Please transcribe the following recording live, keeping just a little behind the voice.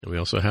We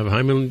also have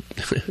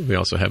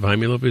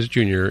Jaime Lopez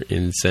Jr.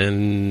 in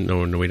San.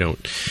 No, we don't.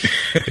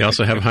 We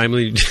also have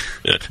Jaime.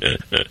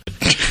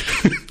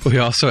 We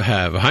also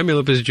have Jaime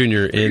Lopez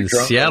Jr. in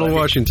Seattle,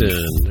 Washington.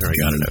 There, I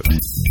got it out.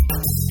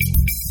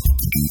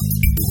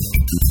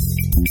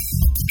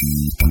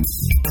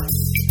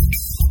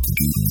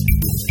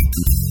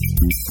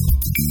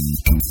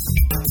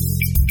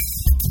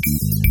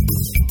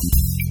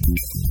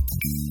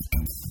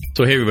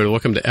 So hey everybody,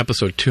 welcome to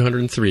episode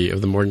 203 of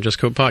the More Than Just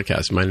Code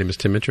podcast. My name is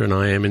Tim Mitchell and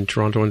I am in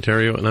Toronto,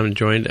 Ontario, and I'm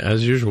joined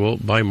as usual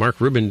by Mark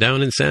Rubin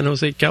down in San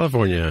Jose,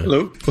 California.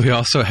 Hello. We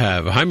also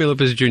have Jaime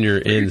Lopez Jr.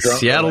 in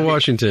Seattle,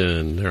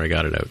 Washington. There, I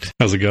got it out.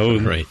 How's it going?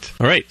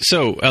 All right.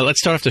 So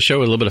let's start off the show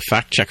with a little bit of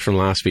fact check from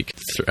last week.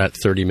 At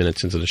 30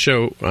 minutes into the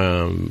show,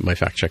 my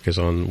fact check is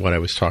on what I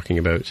was talking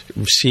about.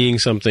 Seeing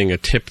something, a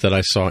tip that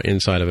I saw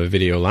inside of a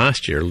video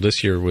last year.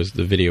 This year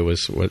the video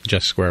was what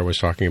Jeff Square was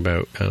talking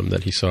about,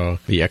 that he saw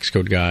the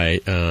Xcode guy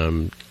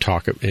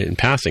talk in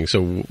passing.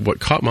 So what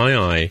caught my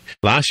eye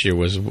last year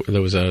was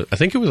I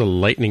think it was a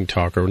lightning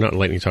talk, or not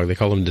lightning talk, they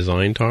call them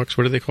design talks.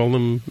 What do they call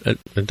them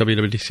at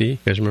WWDC? You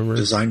guys remember?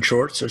 Design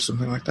shorts or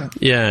something like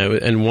that? Yeah,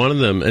 and one of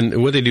them,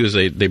 and what they do is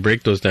they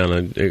break those down,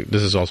 and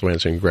this is also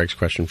answering Greg's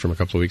question from a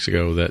couple of weeks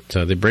ago, that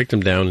they break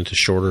them down into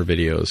shorter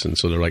videos, and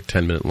so they're like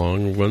 10-minute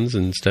long ones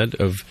instead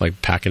of like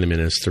packing them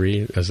in as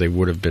 3, as they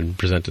would have been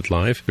presented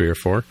live, 3 or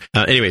 4.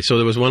 Anyway, so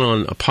there was one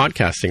on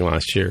podcasting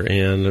last year,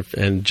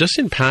 and just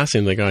in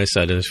passing, the guy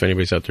said, and if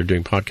anybody's out there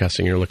doing podcasting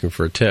and you're looking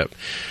for a tip,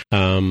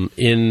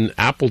 in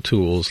Apple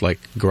tools like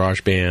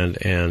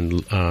GarageBand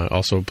and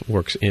also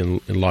works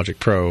in Logic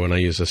Pro, and I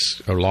use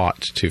this a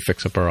lot to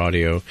fix up our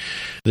audio,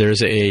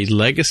 there's a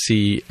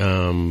legacy, I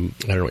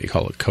don't know what you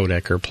call it,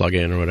 codec or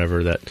plugin or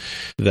whatever,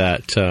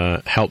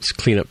 that helps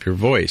clean up your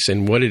voice.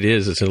 And what it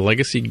is, it's a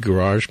legacy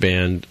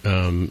GarageBand,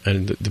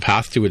 and the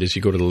path to it is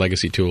you go to the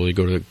legacy tool, you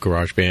go to the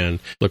GarageBand,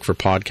 look for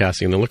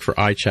podcasting, and then look for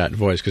iChat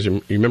voice, because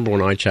you remember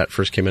when iChat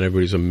first came in,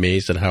 everybody was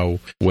amazed at how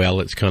well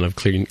it's kind of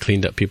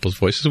cleaned up people's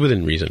voices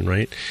within reason,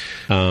 right?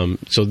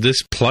 So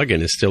this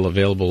plugin is still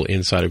available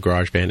inside of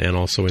GarageBand and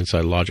also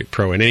inside Logic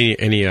Pro, and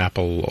any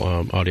Apple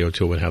audio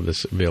tool would have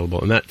this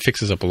available, and that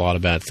fixes up a lot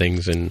of bad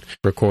things in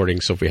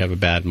recording. So if we have a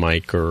bad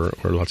mic or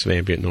lots of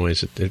ambient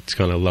noise, it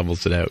kind of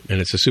levels it out,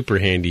 and it's a super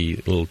handy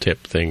little tip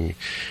thing.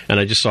 And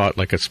I just saw it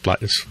like it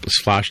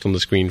flashed on the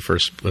screen for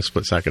a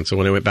split second, so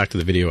when I went back to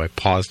the video, I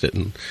paused it,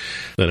 and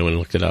then I went and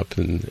looked it up,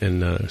 and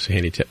it's a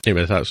handy tip.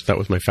 Anyway, that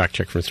was my fact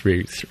check from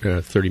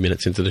 30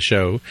 minutes into the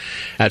show.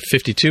 At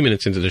 52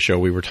 minutes into the show,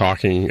 we were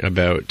talking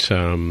about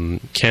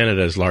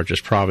Canada's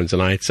largest province,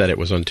 and I had said it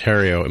was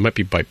Ontario. It might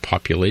be by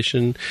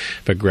population,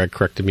 but Greg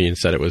corrected me and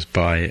said it was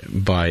by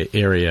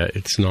area.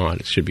 It's not.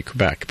 It should be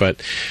Quebec.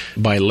 But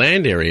by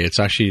land area, it's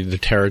actually the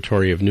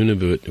territory of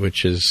Nunavut,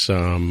 which is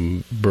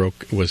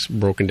was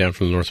broken down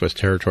from the Northwest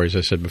Territories.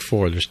 As I said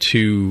before, there's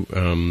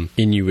 2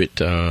 Inuit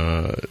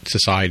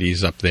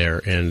societies up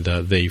there, and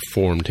they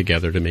formed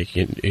together to make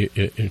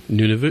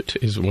Nunavut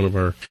is one of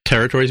our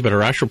territories, but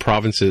our actual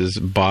provinces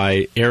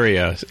by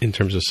area in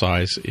terms of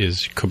size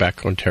is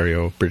Quebec,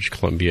 Ontario, British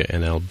Columbia,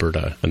 and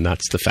Alberta, and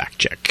that's the fact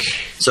check.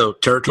 So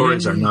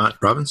territories are not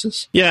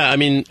provinces? Yeah, I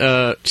mean,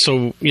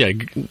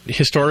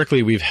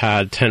 historically we've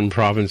had 10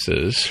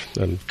 provinces,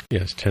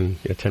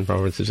 10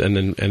 provinces, and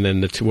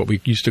then what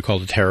we used to call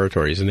the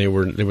territories, and there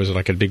was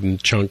like a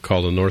big chunk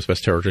called the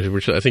Northwest Territories,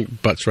 which I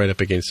think butts right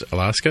up against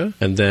Alaska,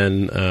 and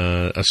then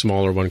a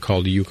smaller one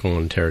called the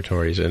Yukon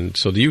Territories, and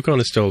so the Yukon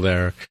is still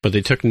there, but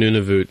they took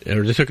Nunavut,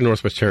 or they took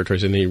Northwest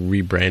Territories, and they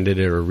rebranded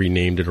it or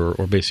renamed it, or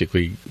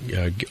basically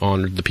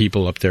honored the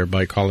people up there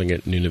by calling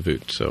it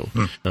Nunavut, so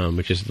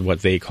which is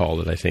what they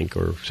called it, I think,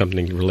 or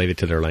something related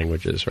to their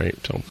languages, right?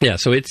 So yeah,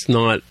 so it's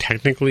not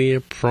technically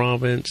a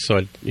province, so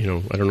I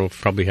don't know if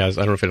it probably has,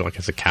 I don't know if it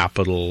has a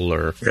capital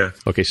or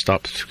okay,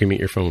 stop screaming at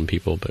your phone,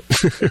 people, but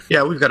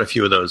yeah, we've got a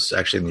few of those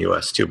actually in the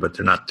US too, but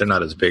they're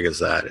not as big as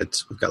that.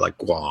 We've got like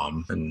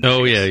Guam and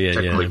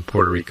and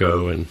Puerto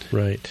Rico and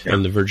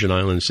and the Virgin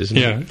Islands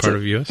isn't part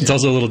of US. It's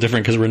also a little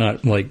different because we're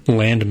not like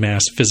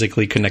landmass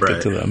physically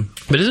connected to them.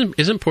 But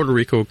isn't Puerto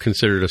Rico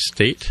considered a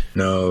state?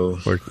 No,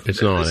 or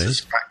it's not.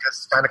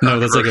 No,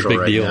 that's like a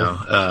big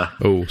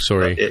deal.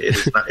 Sorry.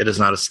 It is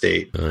not a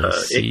state.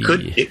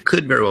 It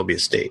could very well be a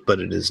state, but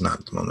it is not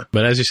at the moment.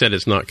 But as you said,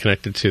 it's not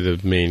connected to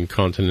the main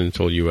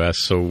continental U.S.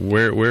 So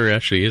where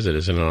actually is it?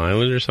 Is it an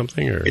island or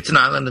something? Or it's an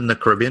island in the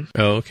Caribbean.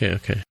 Oh, okay,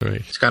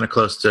 right. It's kind of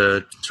close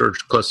to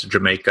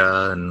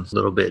Jamaica and a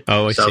little bit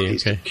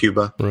southeast of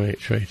Cuba. Right.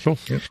 Cool.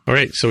 Yep. All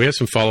right. So we have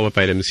some follow-up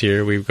items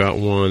here. We've got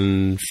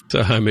one.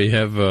 I may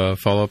have a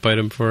follow-up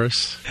item for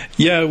us.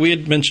 Yeah, we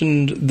had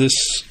mentioned this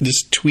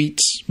tweet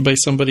by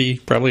somebody,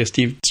 probably a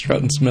Steve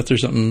Troughton-Smith or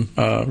something,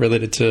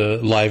 related to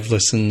Live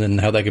Listen and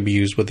how that could be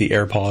used with the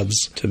AirPods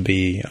to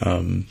be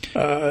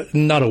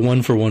not a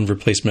one-for-one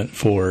replacement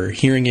for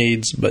hearing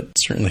aids, but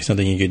certainly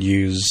something you could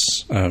use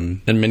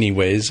in many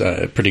ways,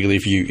 particularly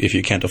if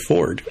you can't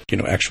afford,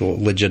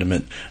 actual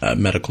legitimate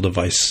medical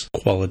device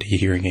quality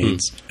hearing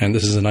aids. And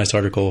this is a nice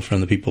article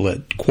from the people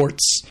at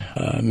Quartz,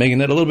 making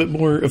that a little bit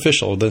more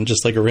official than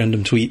just like a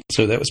random tweet.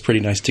 So that was pretty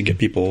nice to get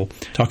people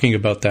talking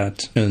about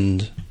that.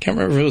 And can't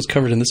remember if it was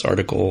covered in this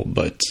article,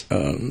 but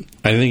I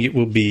think it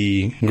will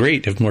be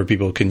great if more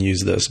people can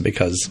use this,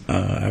 because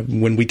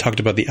when we talked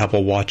about the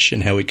Apple Watch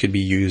and how it could be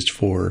used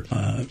for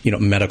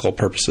medical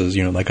purposes,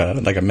 like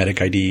a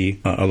Medic ID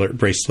alert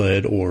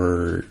bracelet,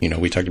 or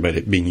we talked about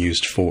it being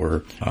used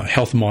for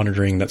health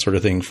monitoring, that sort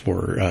of thing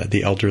for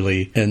the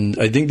elderly. And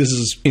I think this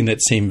is in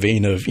that same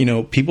vein of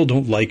people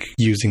don't like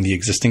using the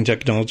existing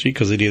technology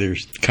because it either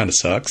kind of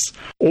sucks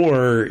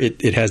or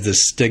it has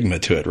this stigma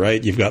to it,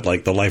 right? You've got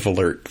like the life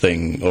alert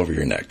thing over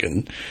your neck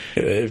and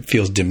it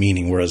feels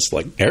demeaning, whereas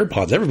like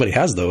AirPods, everybody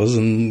has those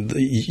and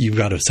you've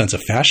got a sense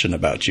of fashion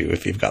about you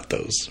if you've got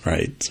those,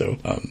 right? So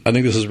I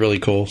think this is really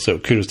cool. So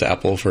kudos to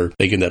Apple for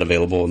making that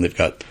available, and they've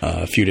got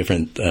a few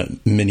different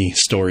mini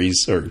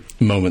stories or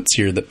moments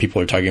here that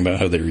people are talking about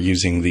how they're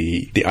using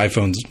the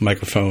iPhone's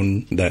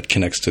microphone that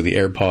connects to the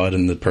AirPod,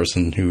 and the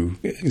person who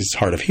is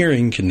hard of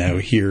hearing can now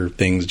hear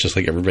things just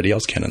like everybody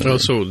else can.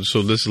 So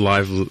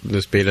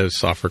this beta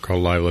software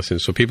called Live Listen.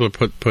 So people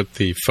put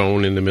the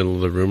phone in the middle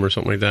of the room or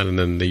something like that, and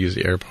then they use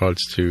the AirPods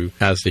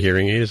as the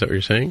hearing aid. Is that what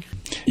you're saying?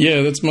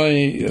 Yeah, that's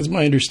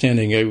my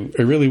understanding.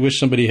 I really wish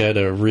somebody had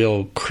a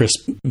real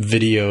crisp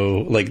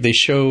video. Like they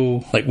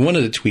show like one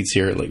of the tweets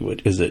here. Like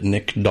what is it,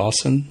 Nick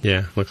Dawson?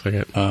 Yeah, looks like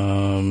it.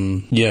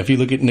 Yeah, if you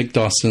look at Nick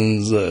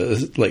Dawson's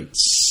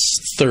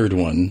third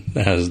one,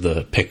 that has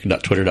the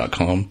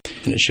pic.twitter.com,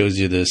 and it shows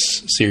you this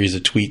series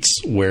of tweets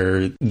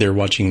where they're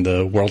watching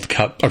the World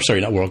Cup, or sorry,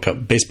 not World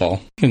Cup,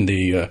 baseball, and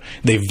they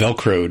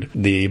velcroed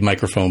the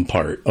microphone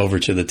part over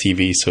to the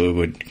TV so it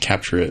would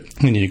capture it,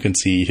 and you can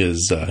see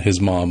his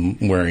mom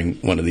wearing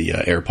one of the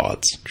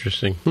AirPods.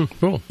 Interesting.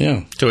 Cool.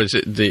 Yeah. So is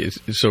it the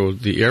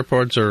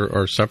AirPods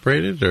are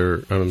separated,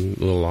 or I'm a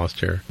little lost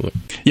here?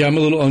 Yeah, I'm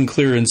a little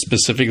unclear in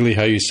specifically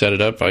how you set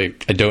it up. I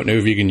don't know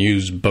if you can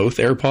use both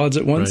AirPods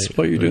at once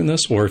while you're doing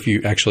this, or if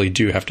you actually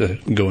do have to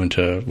go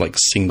into like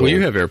single. Well,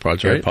 you have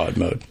AirPods, right? AirPod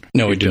mode.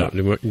 No, we do not.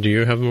 Do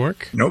you have them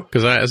work? Nope.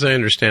 Because as I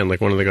understand,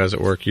 like one of the guys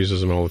at work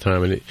uses them all the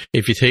time, and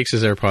if he takes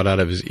his AirPod out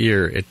of his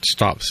ear, it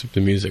stops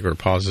the music or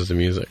pauses the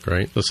music,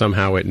 right? So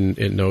somehow it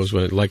knows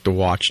when like the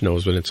watch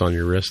knows when it's on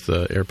your wrist,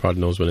 the AirPod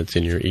knows when it's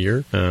in your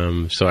ear.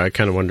 So I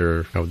kind of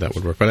wonder how that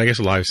would work. But I guess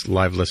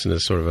Live Listen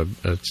is sort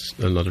of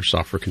another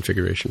software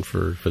configuration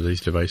for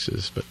these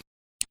devices, but.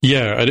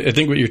 Yeah, I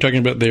think what you're talking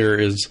about there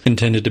is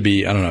intended to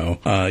be, I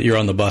don't know, you're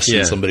on the bus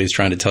and somebody's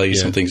trying to tell you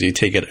something, so you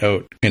take it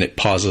out and it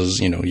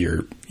pauses,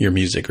 your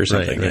music or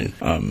something. Right.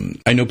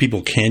 And I know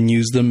people can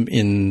use them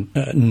in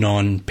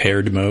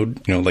non-paired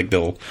mode. Like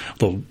they'll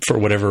for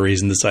whatever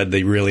reason decide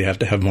they really have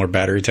to have more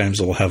battery time,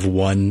 so they'll have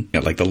one,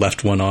 like the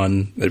left one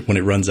on. When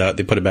it runs out,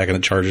 they put it back in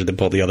the charger, they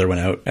pull the other one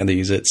out, and they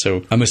use it.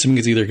 So I'm assuming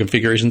it's either a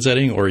configuration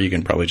setting or you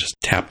can probably just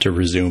tap to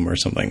resume or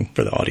something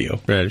for the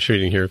audio. Right, I'm just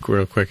reading here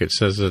real quick. It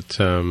says that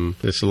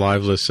this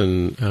Live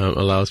Listen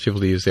allows people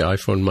to use the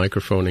iPhone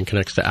microphone and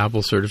connects to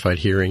Apple certified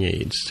hearing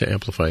aids to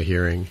amplify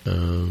hearing,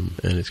 and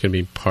it's going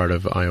to be part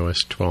of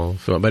iOS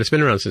 12. So, but it's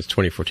been around since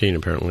 2014,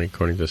 apparently,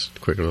 according to this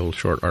quick little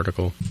short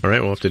article. All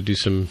right, we'll have to do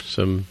some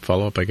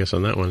follow-up, I guess,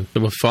 on that one. So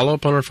we'll follow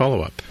up on our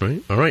follow-up,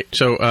 right? All right.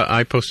 So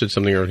I posted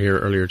something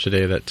earlier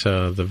today that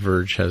The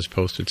Verge has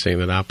posted saying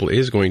that Apple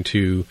is going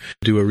to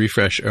do a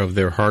refresh of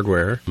their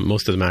hardware,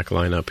 most of the Mac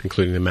lineup,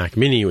 including the Mac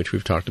Mini, which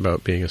we've talked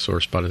about being a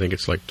sore spot. I think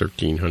it's like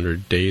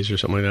 1,300 days or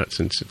something like that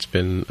since it's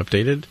been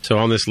updated. So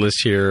on this list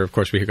here, of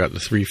course, we got the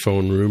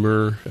 3-phone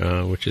rumor,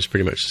 which is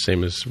pretty much the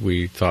same as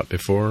we thought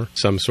before.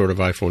 Some sort of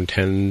iPhone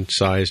 10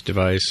 size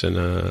device and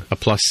a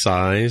plus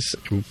size,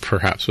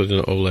 perhaps with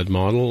an OLED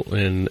model,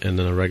 and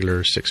then a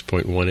regular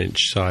 6.1 inch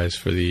size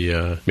for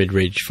the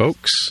mid-range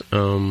folks,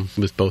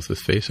 with both with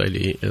Face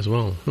ID as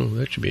well. Oh,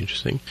 that should be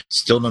interesting.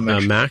 Still no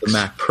mention of the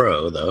Mac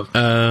Pro, though.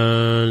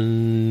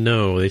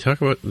 No, they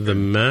talk about the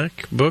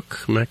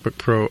MacBook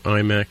Pro,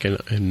 iMac,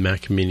 and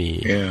Mac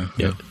Mini. Yeah.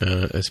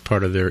 As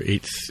part of their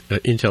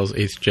Intel's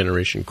 8th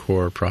generation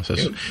core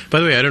processor. Yep. By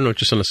the way, I don't know,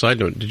 just on a side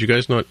note, did you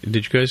guys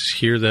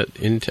hear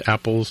that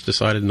Apple's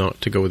decided not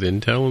to go with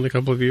Intel in a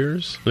couple of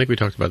years? I think we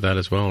talked about that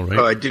as well, right?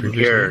 Oh, I didn't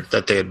hear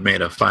that they had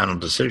made a final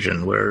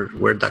decision.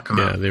 Where'd that come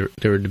out? Yeah,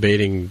 they were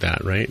debating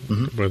that, right?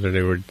 Mm-hmm. Whether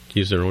they would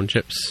use their own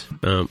chips.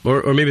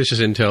 Or maybe it's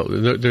just Intel.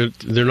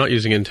 They're not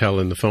using Intel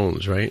in the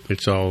phones, right?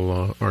 It's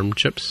all ARM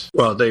chips?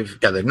 Well, they've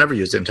never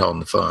used Intel on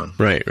the phone.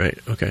 Right,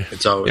 okay.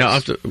 It's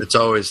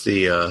always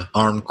the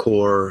ARM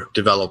core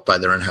developed by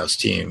their in-house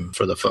team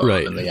for the phone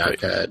and the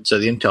iPad. So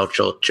the Intel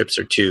chips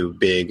are too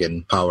big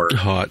and power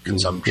hot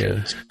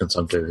consumptive. And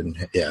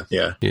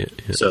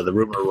So the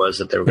rumor was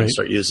that they were going to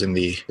start using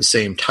the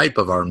same type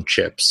of ARM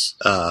chips,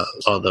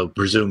 although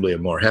presumably a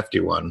more hefty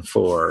one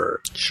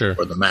for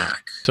the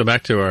Mac. So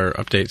back to our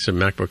updates. So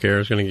MacBook Air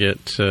is going to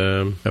get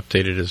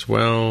updated as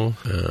well.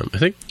 I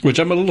think, which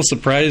I'm a little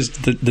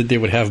surprised that they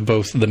would have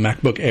both the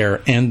MacBook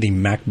Air and the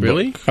MacBook.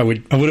 Really? I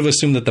would have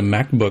assumed that the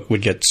MacBook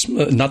would get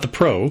not the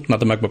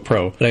MacBook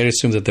Pro, but I'd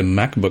assumed that the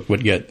MacBook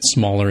would get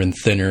smaller and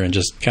thinner and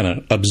just kind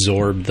of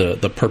absorb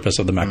the purpose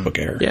of the MacBook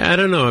Air. Yeah, I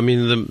don't know. I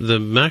mean, the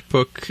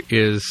MacBook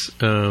is.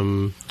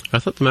 I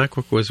thought the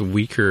MacBook was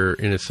weaker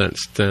in a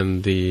sense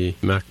than the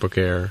MacBook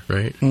Air,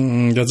 right?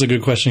 That's a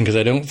good question because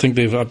I don't think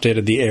they've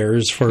updated the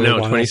Airs for a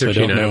while. 2013. So I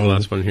don't know. I have the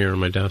last one here on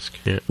my desk.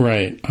 Yeah.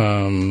 Right.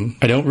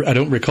 I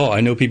don't recall. I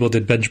know people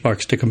did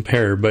benchmarks to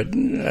compare, but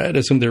I'd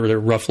assume they were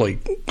roughly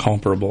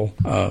comparable.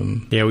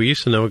 Yeah, we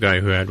used to know a guy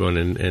who had one,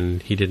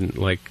 and he didn't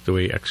like the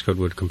way Xcode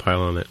would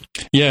compile on it.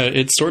 Yeah,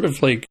 it's sort of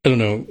like, I don't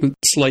know,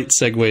 slight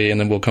segue, and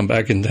then we'll come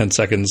back in 10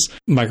 seconds.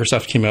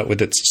 Microsoft came out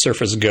with its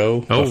Surface Go,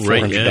 a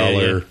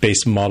 $400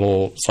 base model.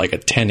 It's like a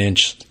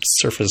 10-inch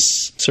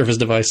Surface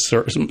device,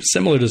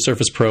 similar to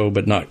Surface Pro,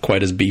 but not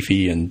quite as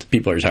beefy. And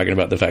people are talking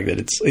about the fact that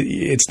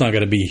it's not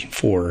going to be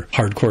for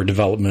hardcore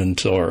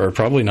development, or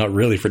probably not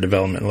really for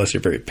development unless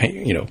you're very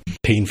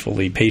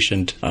painfully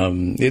patient.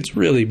 It's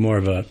really more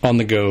of a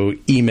on-the-go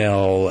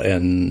email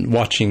and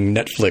watching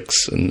Netflix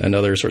and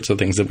other sorts of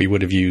things that we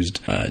would have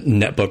used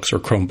netbooks or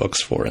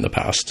Chromebooks for in the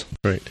past.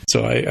 Right.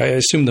 So I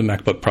assume the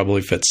MacBook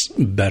probably fits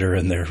better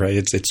in there,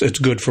 right? It's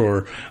good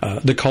for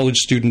the college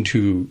student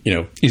who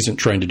isn't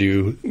trying to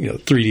do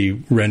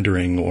 3D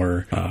rendering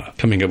or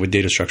coming up with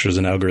data structures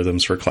and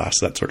algorithms for class,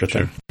 that sort of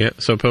thing. Yeah.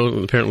 So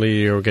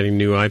apparently you're getting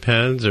new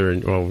iPads,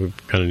 we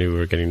kind of knew we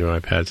were getting new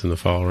iPads in the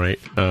fall, right?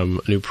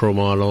 New Pro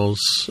models,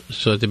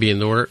 so to be in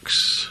the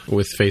works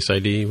with Face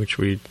ID, which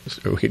we'd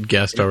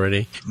guessed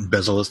already.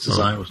 Bezel-less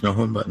design with no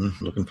home button.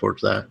 Looking forward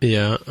to that.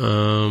 Yeah.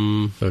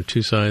 So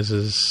two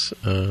sizes,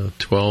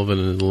 12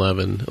 and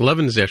 11.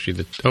 11 is actually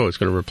it's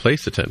going to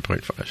replace the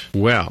 10.5.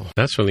 Well,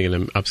 that's really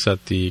going to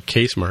upset the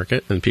case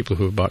market and people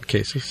who have bought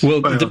cases.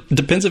 Well,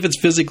 depends if it's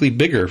physically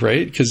bigger,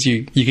 right? Because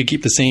you could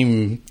keep the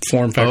same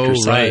form factor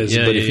size,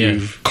 but if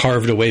you've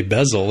carved away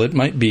bezel, it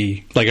might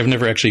be like, I've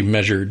never actually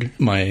measured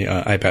my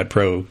iPad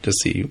Pro to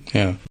see.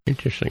 Yeah,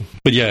 interesting.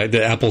 But yeah,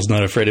 the Apple's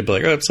not afraid to be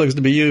like, it sucks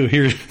to be you.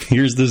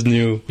 Here's this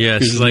new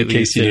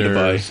case you need to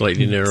buy.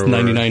 Slightly narrower. It's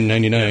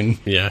 $99.99.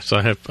 Yeah, so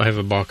I have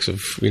a box of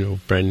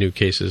brand new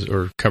cases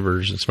or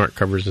covers and smart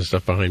covers and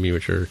stuff behind me,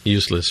 which are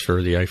useless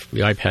for the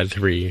iPad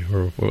 3,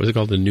 or what was it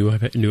called, the new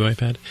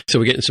iPad. So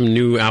we're getting some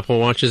new Apple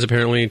Watches,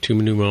 apparently, 2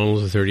 new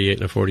models, a 38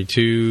 and a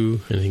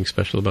 42. Anything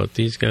special about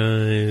these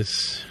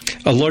guys?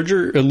 A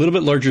little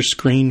bit larger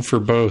screen for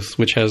both,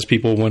 which has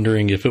people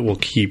wondering if it will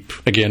keep,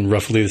 again,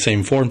 roughly the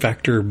same form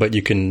factor, but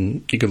you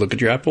can look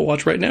at your Apple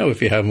Watch right now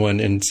if you have one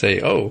and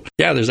say, oh,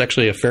 yeah, there's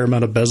actually a fair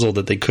amount of bezel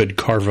that they could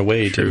carve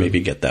away to maybe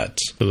get that.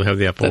 So they'll have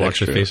the Apple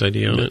Watch with Face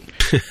ID on it.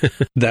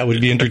 That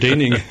would be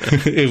entertaining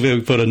if they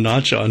put a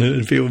notch on it,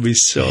 and people would be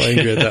so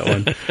angry at that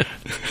one.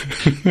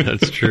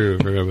 That's true.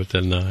 I forgot about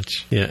that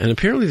notch. Yeah, and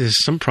apparently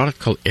there's some product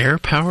called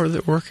AirPower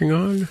that we're working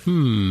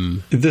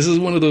on. This is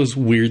one of those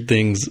weird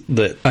things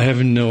that I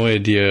have no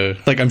idea.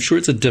 Like, I'm sure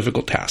it's a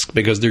difficult task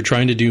because they're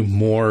trying to do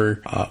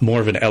more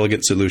of an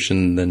elegant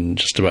solution than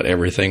just about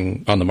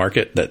everything on the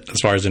market. That, as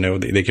far as I know,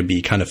 they could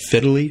be kind of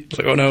fiddly. It's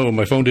like, oh no,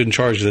 my phone didn't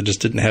charge because I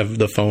just didn't have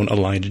the phone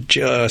aligned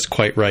just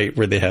quite right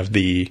where they have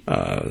the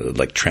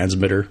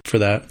transmitter for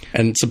that.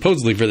 And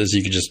supposedly for this,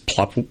 you could just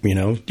plop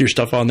your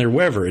stuff on there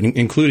wherever,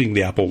 including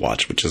the Apple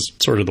Watch, which is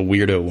sort of the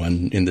weirdo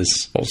one in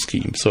this whole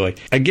scheme. So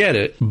I get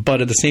it,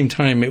 but at the same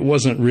time, it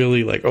wasn't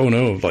really like, oh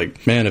no,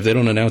 like, man, if they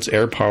don't announce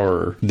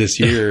AirPower this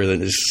year,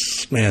 then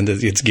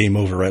it's game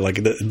over, right? Like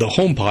the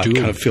HomePod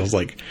kind of feels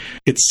like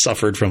it's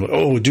suffered from,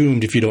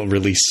 doomed if you don't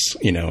release,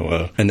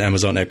 an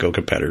Amazon Echo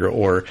competitor,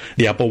 or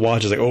the Apple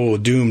Watch is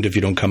like, doomed if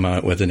you don't come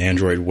out with an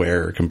Android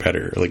Wear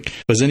competitor. Like,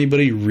 was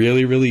anybody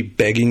really, really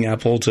begging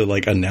Apple to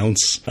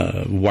announce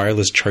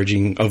wireless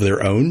charging of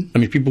their own? I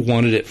mean, people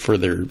wanted it for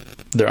their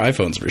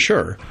iPhones for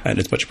sure, and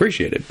it's much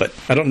appreciated, but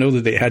I don't know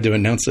that they had to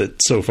announce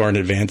it so far in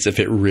advance if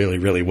it really,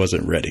 really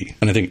wasn't ready.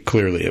 And I think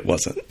clearly it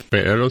wasn't.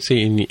 Right. I don't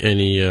see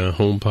any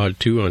HomePod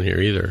 2 on here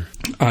either.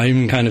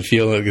 I'm kind of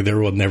feel like there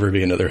will never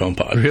be another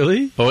HomePod.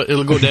 Really? Oh,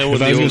 it'll go down with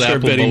the old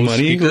Apple betting Bose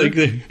money.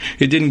 speaker?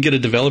 It didn't get a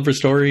developer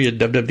story at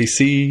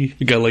WWDC.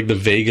 It got the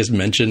Vegas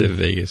mention. The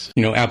Vegas.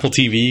 Apple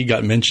TV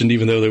got mentioned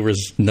even though there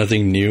was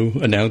nothing new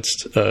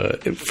announced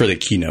for the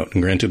keynote.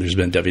 And granted, there's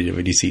been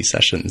WWDC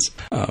sessions.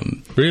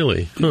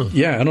 Really? Huh.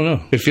 Yeah, I don't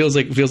know. It feels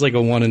like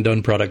a one and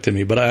done product to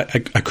me, but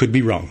I could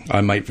be wrong.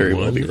 I might very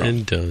well be wrong. One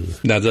and done.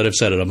 Now that I've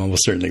said it, I'm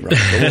almost certainly wrong.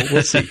 But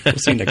we'll see. We'll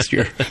see next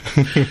year.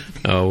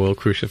 Oh, we'll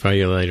crucify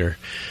you later.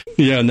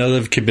 Yeah, now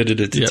they've committed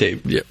it to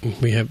tape. Yep,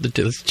 we have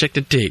let's check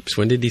the tapes.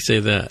 When did he say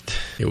that?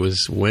 It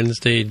was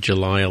Wednesday,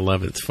 July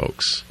 11th,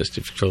 folks. Just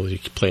so you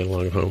can play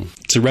along at home.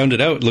 To round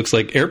it out, it looks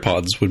like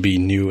AirPods would be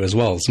new as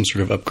well, some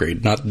sort of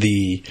upgrade. Not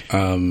the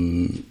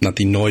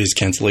noise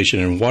cancellation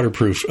and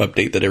waterproof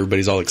update that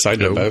everybody's all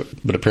excited about,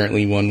 but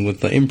apparently one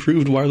with the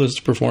improved wireless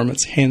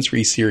performance,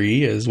 hands-free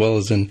Siri, as well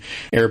as an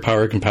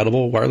AirPower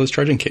compatible wireless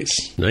charging case.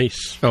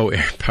 Nice. Oh,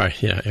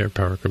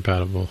 AirPower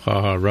compatible.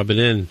 Rub it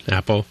in,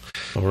 Apple.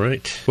 All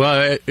right.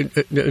 Well,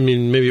 I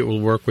mean, maybe it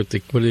will work with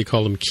the, what do they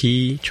call them,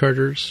 key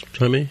chargers,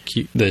 Jaime?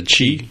 The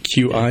QI?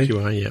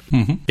 QI, yeah.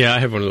 Mm-hmm. Yeah, I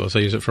have one of those. I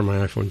use it for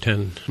my iPhone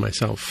 10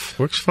 myself.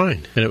 Works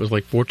fine. And it was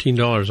like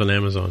 $14 on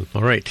Amazon.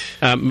 All right.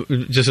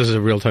 Just as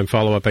a real-time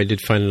follow-up, I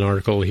did find an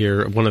article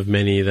here, one of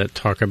many that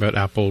talk about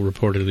Apple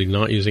reportedly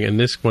not using, and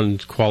this one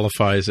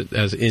qualifies it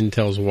as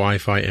Intel's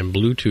Wi-Fi and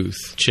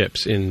Bluetooth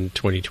chips in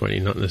 2020,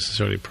 not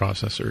necessarily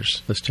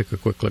processors. Let's take a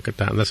quick look at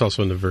that. And that's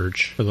also in The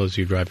Verge, for those of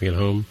you driving at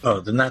home. Oh,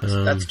 then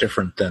that's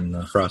different than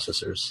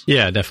processors.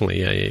 Yeah,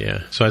 definitely.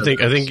 Yeah. So I think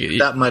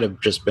that might have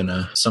just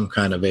been some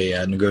kind of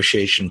a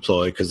negotiation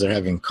ploy because they're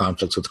having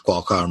conflicts with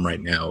Qualcomm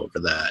right now over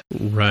that.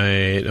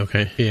 Right.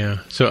 Okay. Yeah.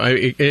 So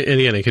and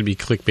again, it could be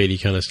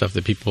clickbaity kind of stuff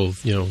that people,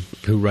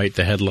 who write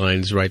the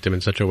headlines write them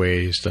in such a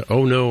way as to,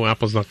 oh no,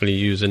 Apple's not going to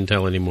use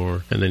Intel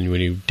anymore. And then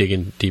when you dig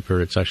in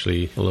deeper, it's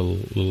actually a little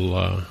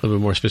bit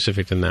more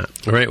specific than that.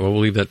 All right. Well,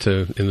 we'll leave that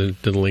to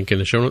the link in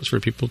the show notes for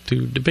people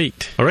to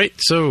debate. All right.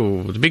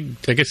 So the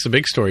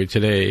big story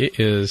today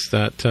is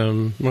that,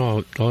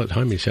 I'll let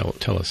Jaime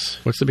tell us.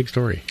 What's the big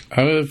story?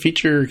 A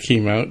feature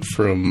came out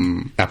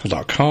from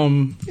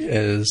Apple.com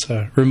is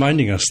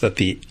reminding us that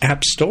the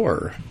App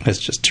Store has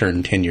just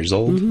turned 10 years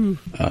old.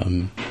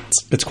 Mm-hmm.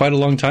 It's quite a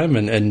long time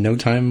and no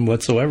time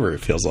whatsoever, it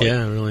feels like.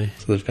 Yeah, really.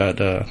 So they've got,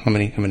 how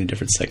many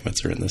different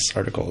segments are in this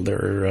article?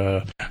 There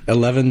are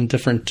 11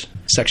 different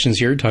sections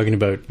here talking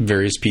about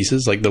various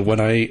pieces. Like the one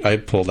I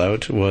pulled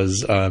out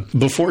was,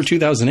 before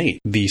 2008,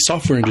 the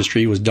software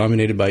industry was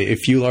dominated by a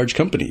few large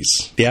companies.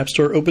 The App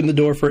Store opened the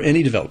door for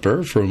any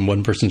developer, from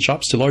one-person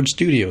shops to large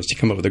studios, to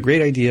come up with a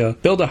great idea,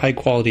 build a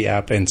high-quality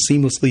app, and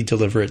seamlessly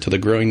deliver it to the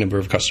growing number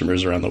of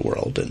customers around the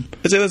world. And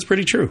I'd say that's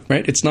pretty true,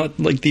 right? It's not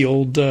like the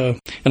old, and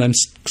I'm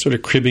sort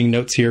of cribbing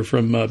notes here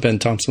from Ben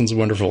Thompson's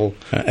wonderful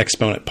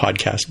Exponent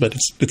podcast, but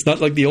it's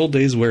not like the old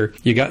days where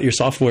you got your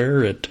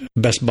software at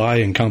Best Buy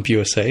and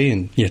CompUSA,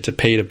 and you had to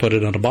pay to put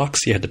it on a box.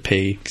 You had to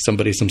pay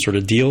somebody some sort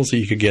of deal so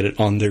you could get it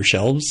on their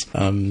shelves.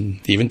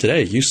 Even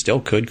today, you still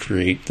could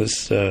create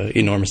this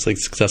enormously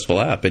successful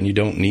app, and you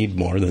don't need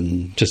more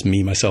than just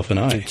me, myself, and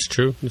I. It's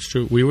true.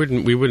 We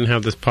wouldn't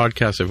have this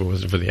podcast if it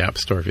wasn't for the App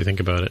Store, if you think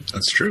about it.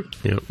 That's true.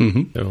 Yeah.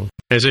 Mm-hmm. So,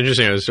 it's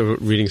interesting. I was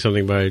reading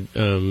something by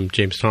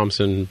James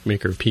Thompson,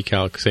 maker of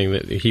pCalc, saying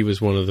that he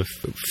was one of the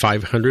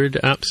 500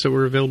 apps that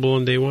were available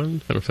on day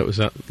one. I don't know if that was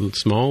that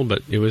small,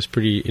 but it was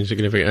pretty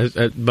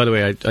insignificant. By the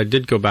way, I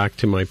did go back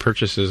to my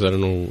purchases. I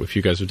don't know if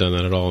you guys have done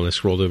that at all, and I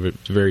scrolled over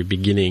at the very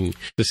beginning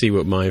to see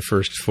what my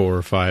first 4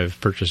 or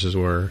 5 purchases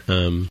were.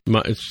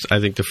 I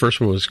think the first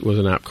one was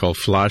an app called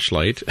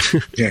Flashlight.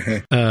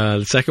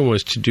 The second one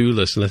was To-Do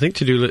List, and I think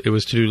it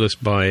was To-Do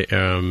List by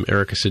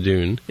Erica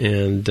Sadoun.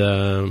 And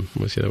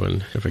what's the other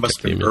one?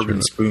 Must have been Urban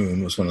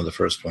Spoon was one of the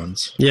first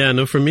ones. Yeah,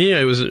 no, for me,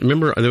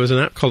 remember there was an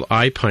app called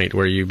iPint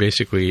where you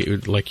basically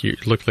it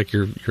looked like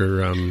your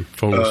phone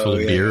was full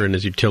of beer, and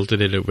as you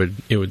tilted it,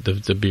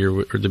 the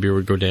beer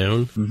would go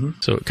down. Mm-hmm.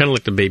 So kind of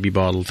like the baby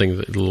bottle thing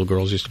that the little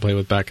girls used to play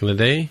with back in the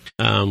day,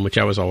 which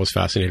I was always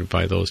fascinated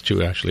by those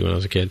two actually when I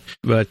was a kid.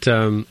 But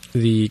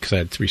because I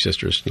had 3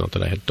 sisters, not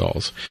that I had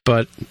dolls,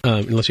 but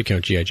unless you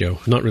count G.I. Joe,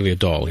 not really a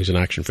doll, he's an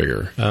action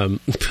figure.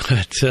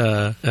 But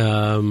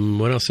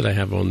what else did I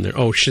have on there?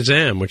 Oh,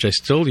 Shazam, which I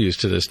still use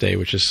to this day,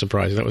 which is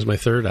surprising. That was my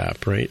 3rd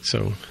app, right?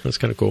 So that's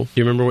kind of cool. Do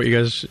you remember what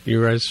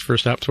your guys'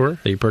 first apps were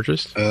that you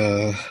purchased?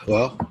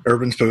 Well,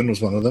 Urban Spoon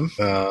was one of them.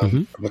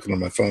 I'm looking on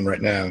my phone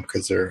right now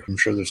because I'm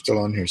sure they're still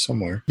on here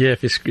somewhere. Yeah,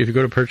 if you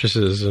go to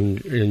purchases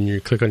and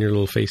you click on your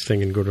little face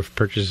thing and go to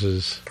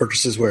purchases.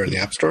 Purchases where? In the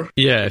App Store?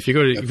 Yeah, if you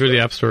go to the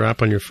App Store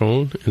app on your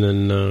phone, and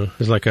then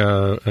there's like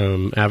a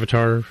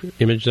avatar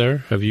image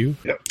there of you.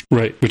 Yep.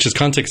 Right, which is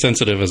context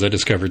sensitive, as I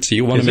discovered. So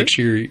you want to make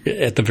sure,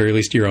 at the very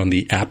least, you're on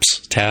the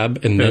Apps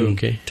tab, and then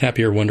tap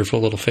your wonderful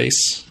little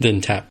face,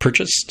 then tap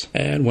Purchased.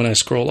 And when I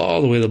scroll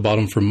all the way to the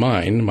bottom for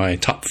mine, my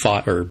top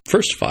 5, or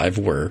first 5,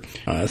 were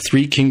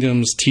 3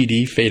 Kingdoms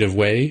TD Fate of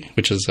Way,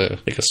 which is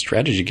like a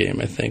strategy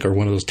game, I think, or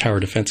one of those tower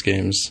defense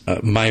games.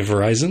 My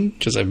Verizon,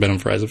 because I've been on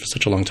Verizon for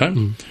such a long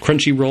time.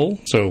 Crunchyroll,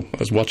 so I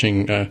was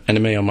watching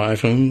anime on my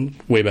iPhone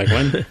way back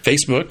when.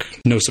 Facebook,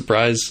 no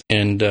surprise.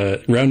 And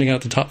rounding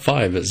out the top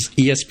 5 is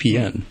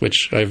ESPN,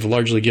 which I've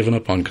largely given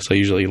up on because I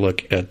usually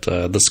look at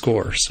the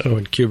score. So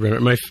and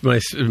CubeRunner.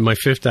 My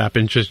 5th app,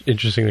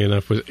 interestingly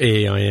enough, was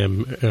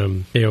AIM,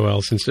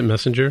 AOL's Instant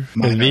Messenger,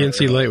 and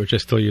VNC Lite, which I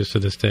still still used to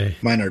this day?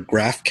 Mine are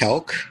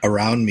GraphCalc,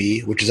 Around Me,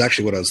 which is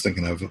actually what I was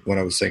thinking of when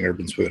I was saying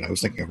Urban Spoon. I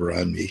was thinking of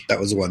Around Me. That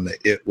was the one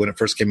that when it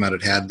first came out,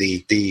 it had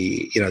the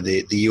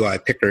UI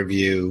picker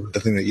view, the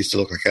thing that used to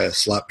look like a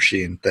slot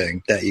machine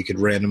thing that you could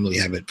randomly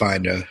have it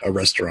find a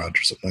restaurant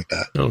or something like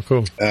that. Oh,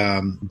 cool.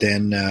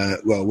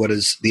 What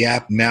is the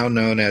app now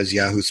known as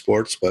Yahoo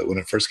Sports, but when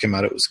it first came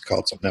out, it was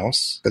called something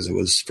else because it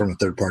was from a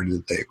third party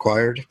that they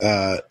acquired.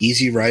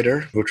 Easy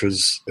Writer, which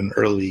was an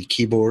early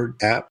keyboard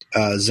app.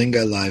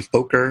 Zynga Live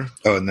Poker.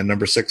 Oh, and then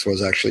number 6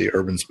 was actually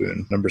Urban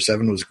Spoon. Number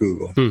 7 was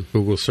Google.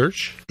 Google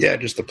search? Yeah,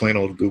 just the plain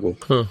old Google.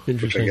 Huh,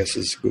 interesting. Which I guess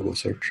is Google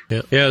search.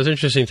 Yeah, it was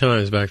interesting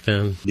times back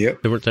then.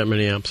 Yep. There weren't that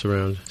many apps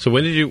around. So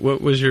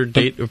what was your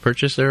date of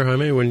purchase there,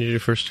 Jaime? When did you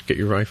first get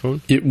your iPhone?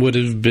 It would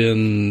have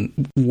been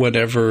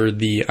whatever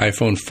the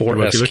iPhone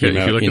 4S came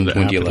out in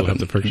 2011. It'll have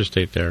the purchase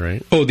date there,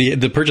 right? Oh,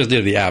 the purchase date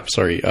of the app,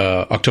 sorry.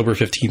 October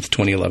 15th,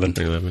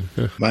 2011.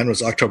 Huh. Mine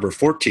was October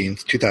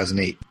 14th,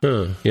 2008.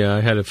 Huh. Yeah,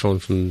 I had a phone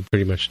from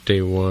pretty much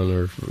day one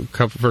or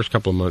first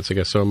couple of months, I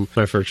guess. So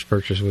my first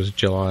purchase was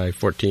July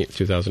 14th,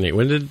 2008.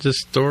 When did the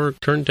store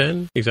turn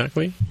 10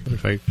 exactly?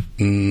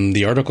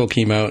 The article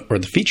came out, or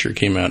the feature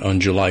came out on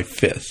July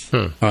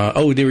 5th.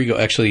 Huh. There we go.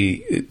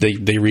 Actually,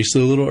 they released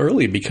it a little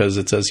early because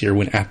it says here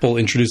when Apple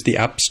introduced the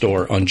App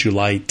Store on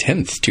July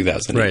 10th,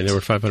 2008. Right, there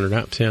were 500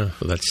 apps, yeah.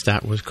 So that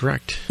stat was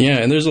correct. Yeah,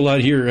 and there's a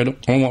lot here. I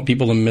don't want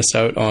people to miss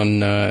out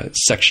on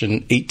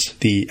Section 8,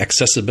 the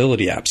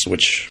accessibility apps,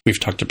 which we've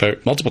talked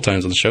about multiple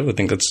times on the show. I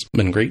think that's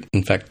been great.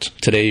 In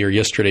fact, today or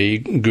yesterday,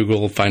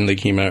 Google finally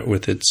came out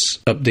with its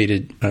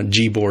updated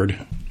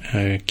Gboard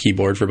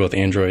keyboard for both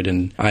Android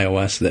and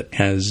iOS that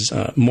has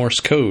Morse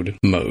code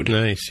mode.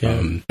 Nice,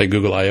 yeah. At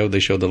Google I.O., they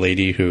showed the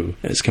lady who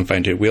is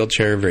confined to a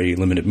wheelchair, very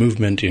limited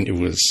movement, and it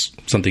was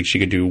something she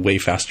could do way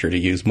faster to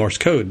use Morse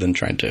code than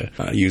trying to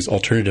use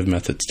alternative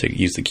methods to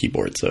use the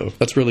keyboard. So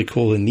that's really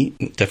cool and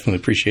neat. Definitely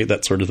appreciate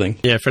that sort of thing.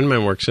 Yeah, a friend of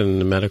mine works in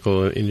the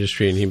medical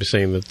industry, and he was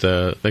saying that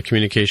the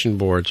communication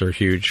boards are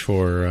huge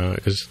for,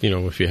 because,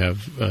 if you have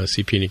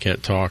CP and you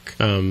can't talk,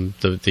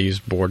 they use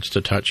boards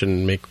to touch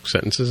and make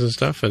sentences and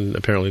stuff, and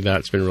apparently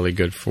that's been really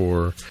good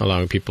for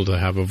allowing people to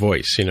have a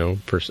voice,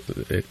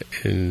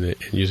 in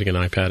using an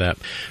iPad app.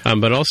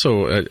 But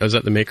also, I was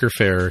at the Maker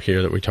Faire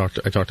here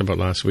that I talked about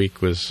last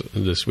week. Was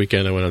this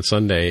weekend? I went on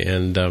Sunday,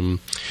 and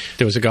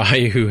there was a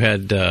guy who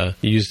had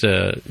used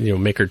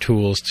Maker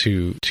tools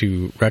to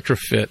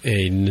retrofit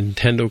a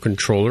Nintendo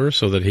controller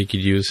so that he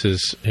could use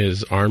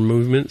his arm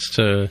movements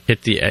to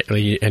hit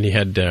and he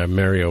had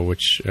Mario,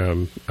 which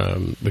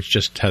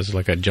just has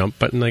like a jump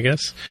button, I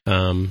guess,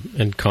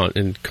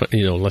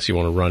 unless you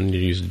want to run, you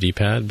use the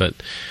D-pad. But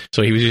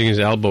so he was using his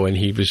elbow, and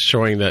he was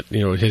showing that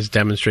his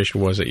demonstration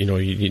was that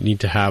you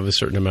need to have a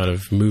certain amount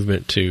of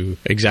movement to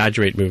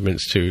exaggerate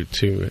movements to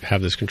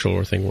have this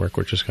controller thing work,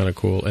 which is kind of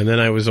cool. And then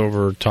I was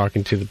over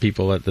talking to the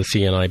people at the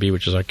CNIB,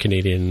 which is our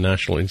Canadian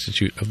National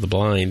Institute of the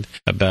Blind,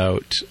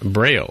 about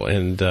Braille.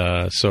 And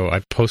so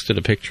I posted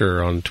a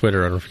picture on Twitter.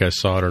 I don't know if you guys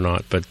saw it or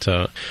not, but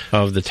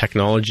of the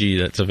technology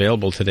that's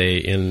available today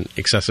in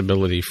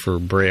accessibility for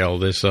Braille.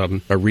 There's a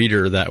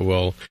reader that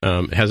will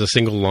has a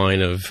single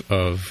line of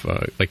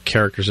like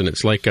characters, and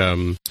it's like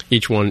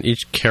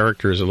each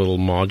character is a little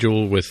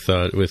module with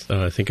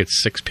I think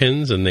it's 6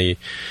 pins, and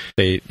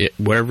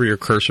wherever your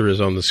cursor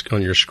is on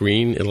your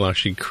screen, it'll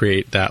actually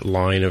create that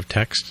line of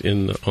text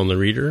on the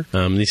reader.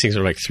 These things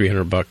are like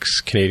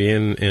 $300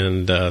 Canadian,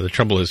 and the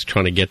trouble is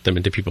trying to get them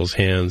into people's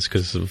hands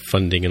because of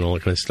funding and all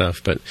that kind of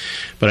stuff. But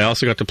I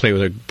also got to play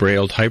with a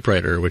Braille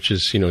typewriter, which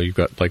is you've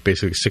got like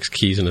basically 6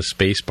 keys and a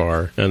space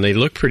bar, and they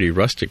look pretty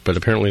rustic, but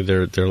apparently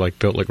they're like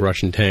built like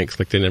Russian tanks,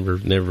 like they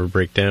never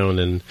break down.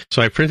 And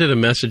so I printed a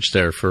message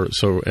there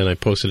and I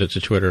posted it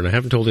to Twitter, and I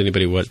haven't told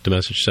anybody what the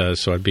message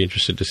says, so I'd be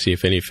interested to see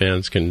if any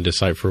fans can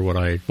decipher what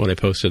I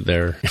posted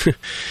there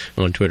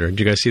on Twitter. Did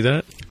you guys see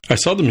that? I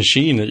saw the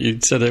machine. You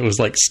said it was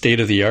like state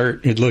of the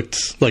art. It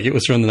looked like it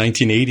was from the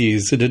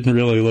 1980s. It didn't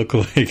really look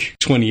like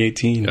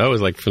 2018. Oh, it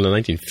was like from the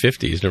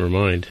 1950s. Never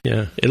mind.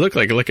 Yeah, it looked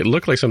like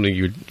something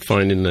you'd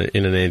find in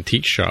an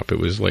antique shop. It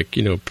was like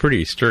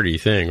pretty sturdy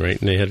thing, right?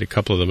 And they had a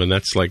couple of them, and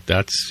that's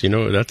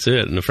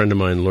it. And a friend of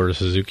mine, Laura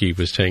Suzuki,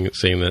 was saying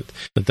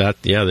that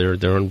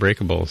they're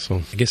unbreakable.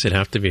 So I guess it'd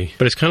have to be.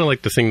 But it's kind of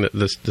like the thing that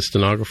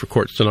the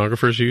court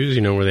stenographers use,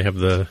 where they have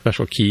the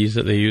special keys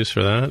that they use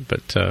for that.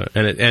 But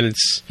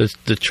it's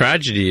the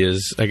tragedy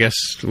is, I guess,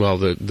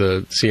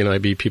 the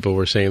CNIB people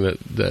were saying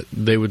that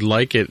they would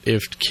like it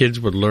if kids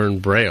would learn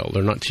Braille.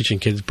 They're not teaching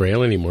kids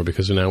Braille anymore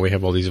because now we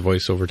have all these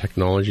voiceover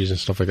technologies and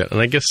stuff like that.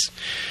 And I guess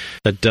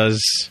that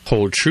does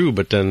hold true,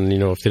 but then,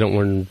 if they don't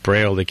learn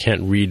Braille, they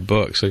can't read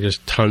books. So there's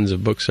tons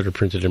of books that are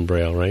printed in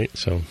Braille, right?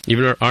 So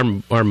even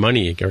our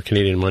money, our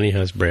Canadian money,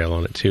 has Braille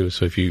on it too.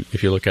 So if you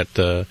look at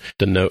the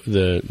note,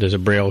 there's a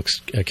Braille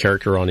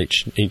character on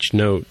each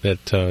note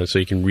that so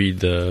you can read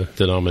the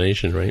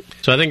denomination, right?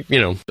 So I think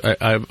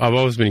I've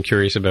always been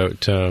curious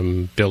about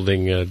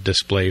building a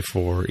display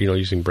for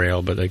using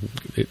Braille, but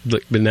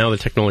now the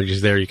technology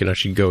is there. You can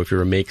actually go, if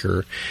you're a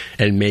maker,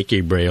 and make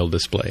a Braille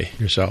display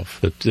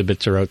yourself. The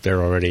bits are out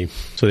there already.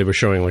 So they were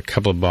showing like a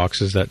couple of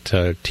boxes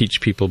that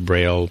teach people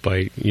Braille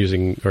by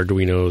using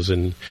Arduinos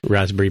and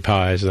Raspberry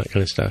Pis and that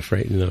kind of stuff,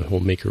 right? In the whole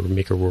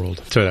maker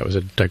world. So that was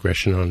a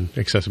digression on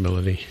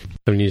accessibility.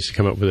 Somebody needs to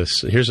come up with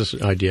this. Here's this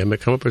idea.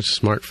 Come up with a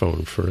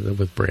smartphone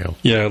with Braille.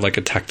 Yeah, like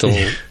a tactile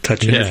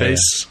touch interface.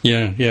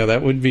 Yeah,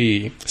 that would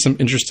be some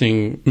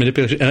interesting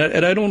manipulation.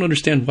 And I don't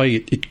understand why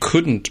it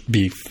couldn't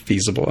be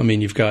feasible. I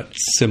mean, you've got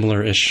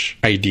similar-ish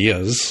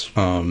ideas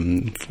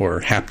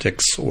for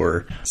haptics,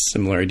 or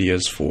similar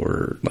ideas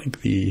for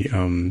like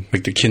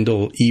the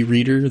Kindle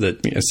e-reader.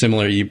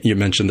 Similar. You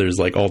mentioned there's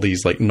like all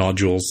these like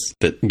nodules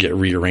that get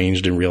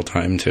rearranged in real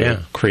time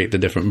to create the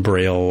different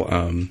Braille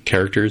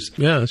characters.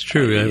 Yeah, that's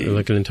true.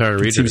 Like an entire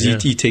reader. It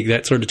seems you take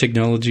that sort of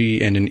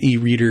technology and an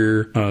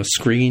e-reader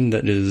screen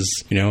that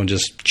is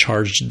just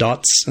charged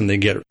dots, and they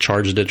get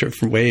charged a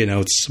different way, and now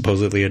it's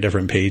supposedly a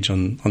different page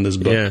on this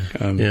book.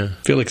 I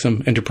feel like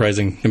some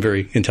enterprising and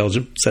very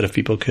intelligent set of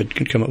people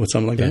could come up with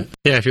something like that.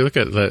 Yeah, if you look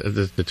at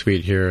the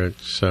tweet here,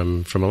 it's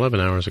from 11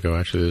 hours ago.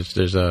 Actually,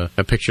 there's a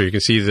picture. You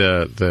can see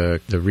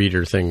the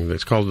reader thing.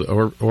 It's called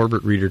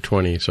Orbit Reader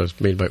 20. So it's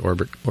made by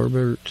Orbit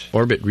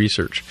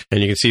Research,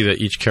 and you can see that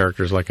each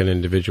character is like an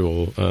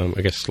individual.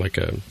 I guess like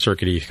a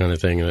circuity kind of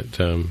thing. That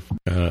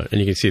and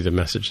you can see the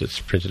message that's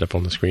printed up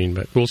on the screen.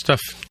 But cool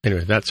stuff.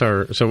 Anyway, that's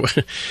so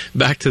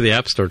back to the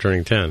App Store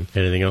turning 10.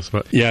 Anything else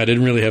about? Yeah, I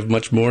didn't really have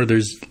much more.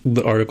 There's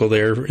the article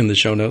there in the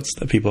show notes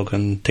that people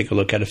can take a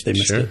look at if they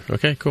missed it.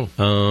 Okay, cool.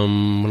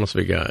 What else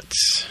have we got?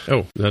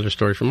 Oh, another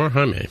story from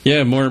Jaime.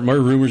 Yeah, more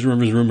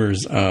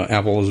rumors.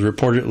 Apple is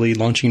reportedly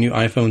launching new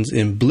iPhones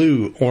in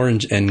blue,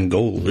 orange, and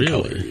gold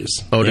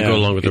colors. Oh, to go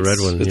along with the red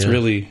one. It's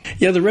really...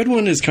 Yeah, the red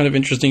one is kind of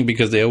interesting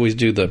because they always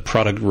do the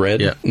product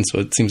red, and so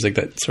it seems like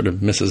that sort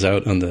of misses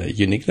out on the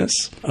uniqueness.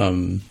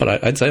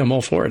 But I'd say I'm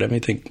all for it. I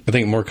mean, I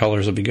think more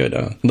colors would be good.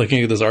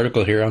 Looking at this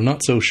article here, I'm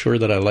not so sure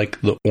that I like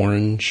the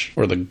orange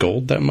or the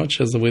gold that much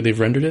as the way they've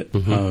rendered it.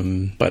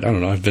 Mm-hmm. But I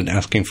don't know. I've been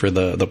asking for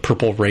the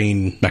Purple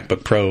Rain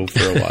MacBook Pro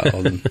for a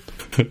while, and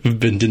I've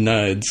been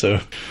denied. So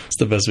it's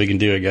the best we can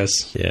do, I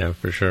guess. Yeah,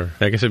 for sure.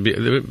 I guess it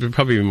would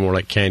probably be more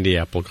like candy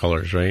apple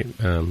colors, right?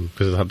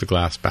 Because it'll have the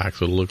glass back,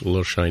 so it'll look a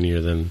little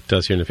shinier than it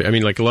does here in the. I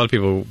mean, like a lot of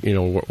people,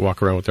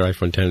 walk around with their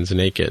iPhone 10s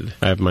naked.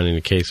 I have mine in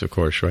a case, of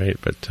course, right?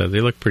 But they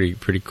look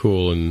pretty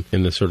cool in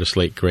the sort of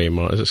slate gray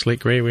model. Is it slate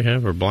gray we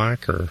have, or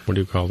black, or what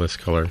do you call this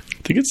color?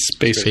 I think it's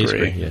space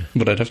gray, yeah.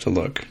 But I'd have to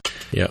look.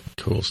 Yeah,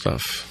 cool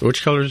stuff.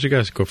 Which colors do you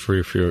guys go for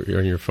if you're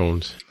on your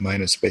phones?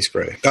 Mine is space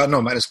gray. Oh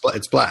no, mine is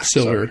it's black.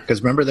 Silver.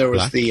 Because remember there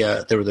was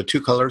there were the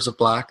two colors of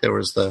black. There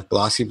was the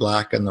glossy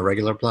black and the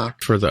regular black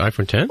for the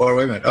iPhone 10. Or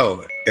wait a minute.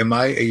 Oh, am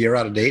I a year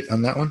out of date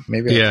on that one?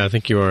 Maybe. Yeah, I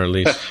think you are at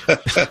least.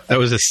 That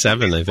was a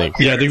 7, I think.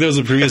 Yeah, I think that was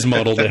the previous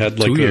model. They had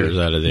like 2 years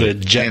out of date. The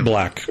jet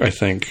black, I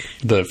think,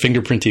 the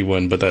fingerprinty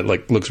one, but that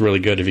like looks really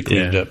good if you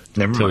clean it up.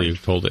 Never mind. You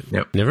pulled it.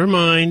 Yep. Never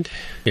mind.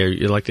 Yeah,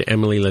 you're like the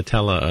Emily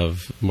Latella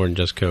of More Than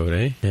Just Code,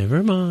 eh?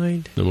 Never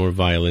mind. No more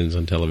violins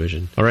on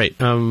television. All right.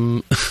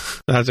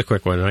 That's a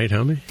quick one, right,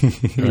 Helmy? All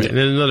right. And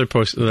then another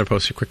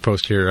quick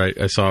post here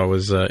I saw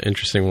was an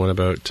interesting one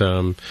about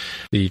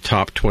the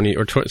top 20,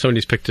 or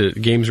somebody's picked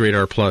Games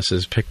Radar Plus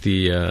has picked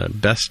the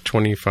best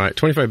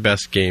 25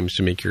 best games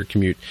to make your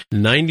commute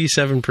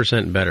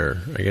 97% better.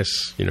 I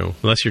guess,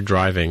 unless you're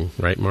driving,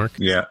 right, Mark?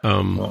 Yeah.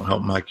 Won't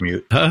help my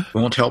commute. Huh?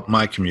 Won't help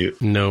my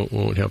commute. No,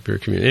 won't help your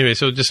commute. Anyway,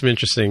 so just some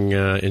interesting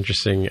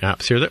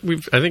apps here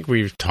that I think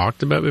we've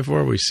talked about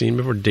before. We've seen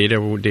before. Data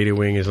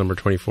Wing is number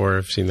 24.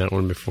 I've seen that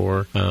one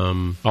before.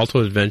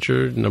 Alto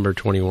Adventure number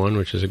 21,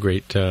 which is a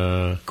great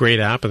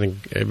app. I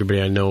think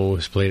everybody I know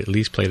has at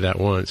least played that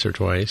once or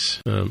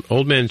twice.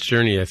 Old Man's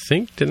Journey, I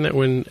think, didn't that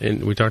win?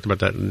 And we talked about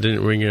that.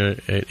 Didn't win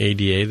an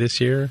ADA this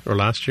year or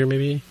last year,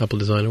 maybe Apple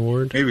Design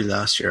Award. Maybe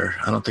last year.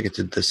 I don't think it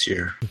did this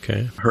year.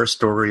 Okay. Her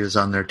Story is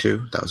on there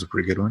too. That was a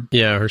pretty good one.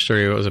 Yeah, Her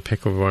Story was a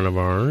pick of one of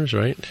ours,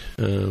 right?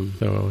 So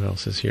what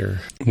else is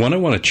here? One I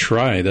want to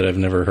try that I've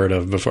never heard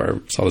of before I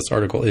saw this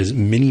article is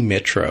Mini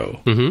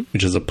Metro,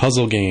 which is a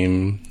puzzle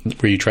game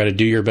where you try to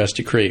do your best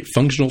to create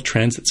functional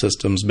transit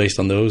systems based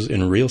on those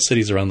in real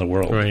cities around the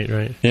world.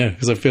 Right. Yeah,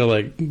 because I feel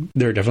like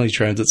there are definitely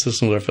transit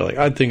systems where I feel like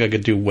I think I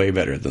could do way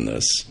better than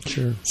this.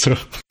 Sure. So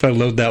if I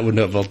load that one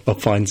up, I'll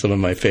find some of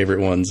my favorite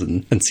ones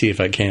and see if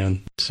I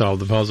can solve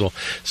the puzzle.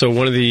 So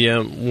one of the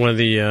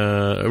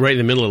right in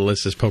the middle of the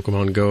list is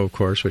Pokemon Go, of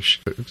course,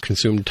 which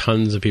consumed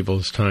tons of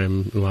people's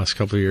time in the last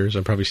couple of years.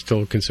 I'm probably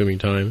still consuming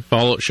time.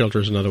 Fallout Shelter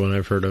is another one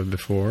I've heard of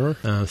before.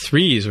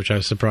 Threes, which I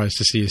was surprised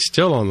to see is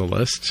still on the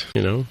list.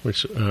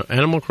 Which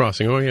Animal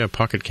Crossing. Oh yeah,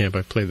 Pocket Camp.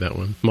 I played that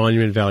one.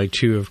 Monument Valley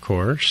 2, of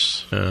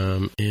course.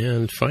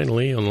 And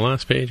finally, on the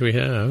last page, we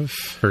have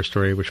Her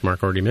Story, which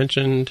Mark already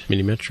mentioned.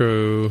 Mini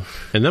Metro.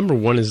 And number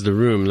 1 is The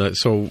Room.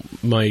 So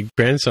my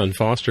grandson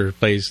Foster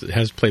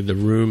has played The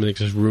Room. I think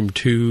there's Room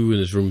 2 and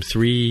there's Room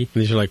 3.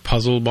 And these are like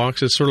puzzle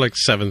boxes, sort of like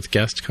Seventh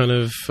Guest kind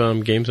of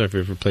games. I don't know if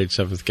you've ever played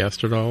Seventh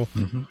Guest at all.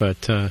 Mm-hmm.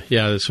 But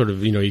it's sort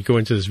of, you go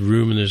into this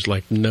room and there's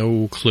like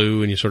no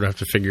clue and you sort of have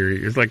to figure,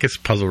 it's like it's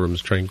puzzle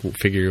rooms trying to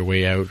figure your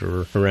way out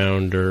or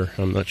around, or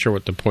I'm not sure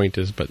what the point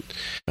is, but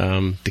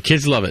the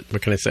kids love it.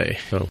 What can I say?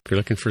 So if you're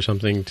looking for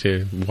something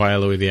to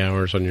while away the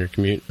hours on your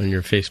commute, on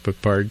your Facebook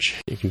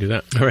barge, you can do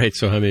that. All right,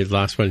 so how many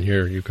last one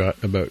here you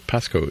got about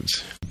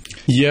passcodes?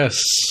 Yes,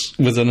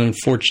 with an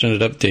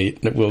unfortunate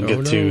update that we'll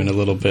get to in a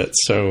little bit.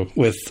 So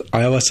with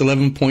iOS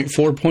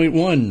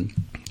 11.4.1,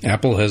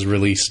 Apple has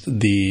released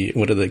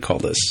what do they call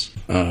this?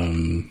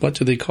 What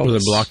do they call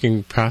this?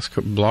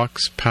 The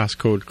blocks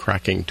passcode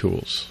cracking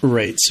tools.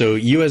 Right. So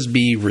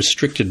USB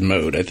restricted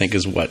mode, I think,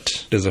 is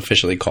what is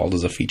officially called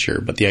as a feature.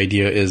 But the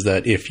idea is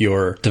that if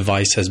your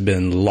device has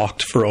been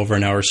locked for over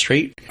an hour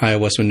straight,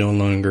 iOS will no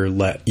longer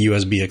let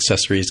USB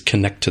accessories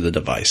connect to the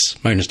device.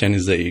 My understanding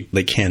is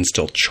they can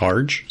still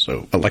charge,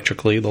 so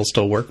electrically they'll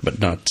still work, but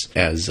not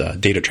as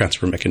data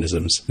transfer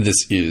mechanisms. This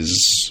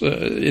is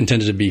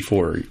intended to be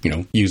for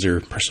user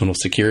personal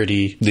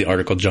security. The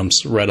article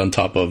jumps right on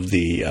top of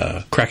the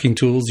cracking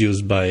tools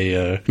used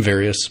by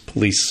various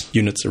police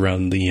units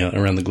around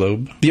the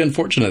globe. The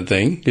unfortunate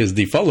thing is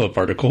the follow-up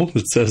article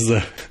that says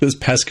this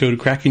passcode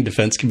cracking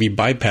defense can be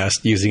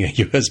bypassed using a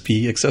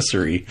USB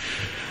accessory.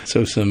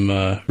 So some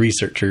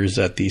researchers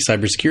at the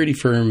cybersecurity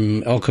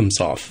firm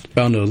Elcomsoft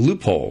found a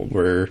loophole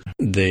where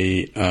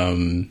they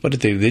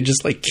they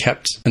just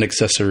kept an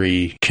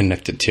accessory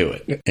connected to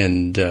it,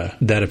 and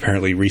that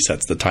apparently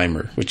resets the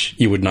timer, which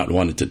you would not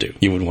want it to do.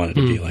 You would want it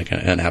to be like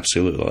an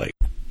absolute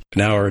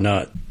an hour or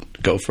not,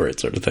 go for it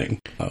sort of thing.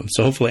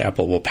 So hopefully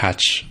Apple will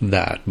patch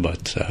that,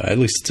 but at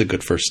least it's a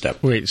good first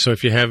step. Wait, so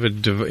if you have a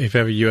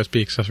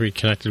USB accessory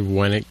connected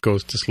when it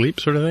goes to sleep,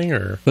 sort of thing,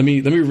 or let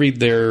me read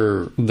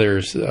their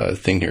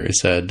thing here. It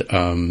said,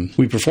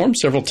 we performed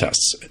several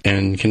tests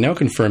and can now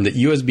confirm that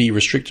USB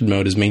restricted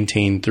mode is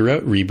maintained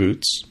throughout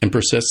reboots and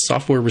persists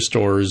software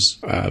restores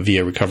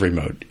via recovery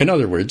mode. In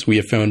other words, we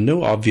have found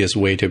no obvious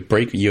way to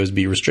break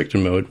USB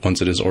restricted mode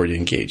once it is already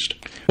engaged.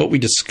 What we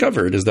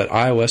discovered is that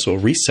iOS will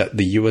reset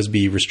the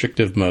USB restricted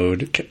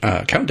mode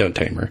countdown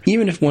timer,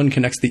 even if one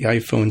connects the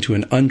iPhone to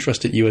an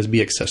untrusted USB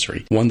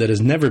accessory, one that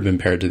has never been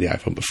paired to the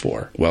iPhone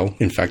before. Well,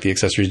 in fact, the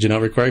accessories do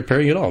not require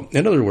pairing at all.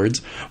 In other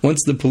words, once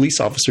the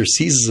police officer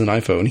seizes an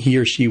iPhone, he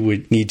or she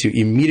would need to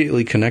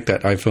immediately connect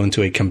that iPhone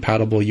to a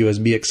compatible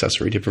USB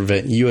accessory to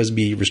prevent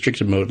USB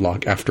restricted mode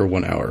lock after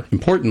 1 hour.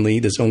 Importantly,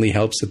 this only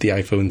helps if the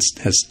iPhone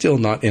has still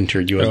not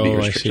entered USB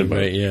restricted mode.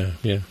 Right,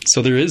 yeah.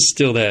 So there is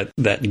still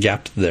that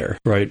gap there,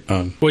 right?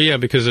 Well, yeah,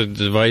 because a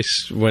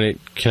device, when it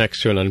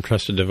connects to an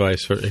untrusted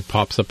device, it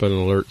pops up an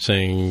alert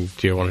saying,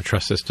 do you want to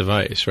trust this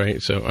device,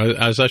 right? So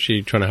I was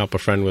actually trying to help a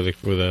friend with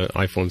an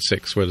iPhone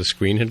 6 where the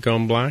screen had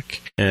gone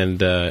black,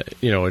 and it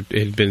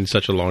had been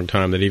such a long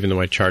time that even though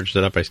I charged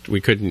it up,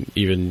 we couldn't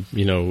even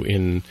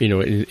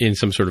in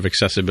some sort of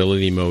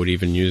accessibility mode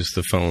even use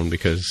the phone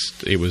because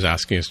it was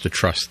asking us to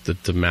trust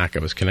the Mac I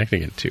was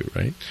connecting it to,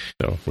 right?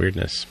 So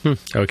weirdness. Oh,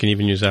 we can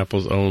even use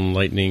Apple's own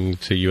Lightning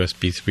to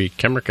USB 3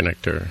 camera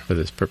connector for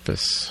this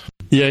purpose.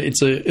 Yeah,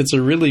 it's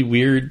a really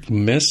weird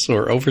miss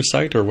or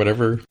oversight or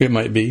whatever it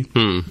might be.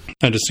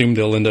 I'd assume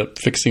they'll end up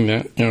fixing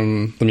that.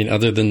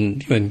 Other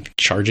than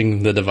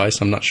charging the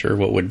device, I'm not sure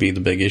what would be the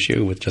big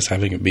issue with just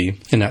having it be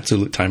an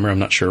absolute timer. I'm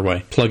not sure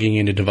why plugging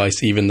in a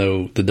device, even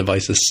though the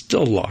device is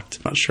still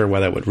locked, not sure why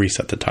that would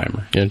reset the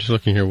timer. Yeah, just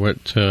looking here,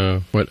 what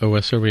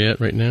OS are we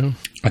at right now?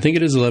 I think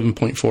it is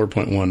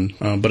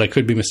 11.4.1, but I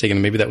could be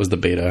mistaken. Maybe that was the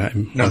beta.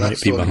 No,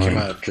 that's the one that came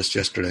out just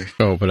yesterday.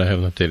 Oh, but I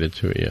haven't updated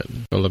to it yet.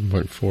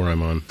 11.4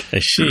 I'm on. I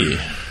see.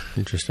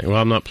 Interesting. Well,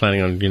 I'm not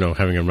planning on,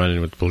 having a run-in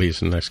with the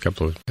police in the next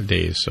couple of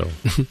days, so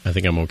I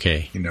think I'm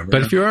okay.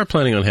 But if you are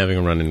planning on having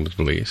a run-in with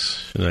the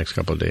police in the next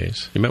couple of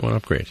days, you might want to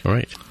upgrade. All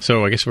right.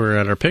 So I guess we're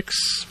at our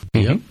picks. Mm-hmm.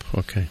 Yep.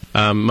 Okay.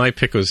 My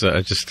pick was I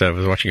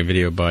was watching a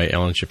video by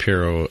Ellen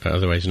Shapiro,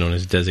 otherwise known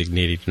as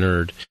Designated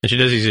Nerd, and she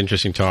does these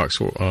interesting talks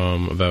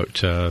about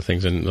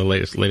things. And the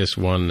latest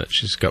one that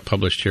she's got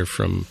published here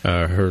from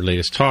her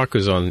latest talk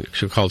was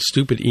called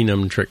 "Stupid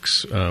Enum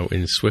Tricks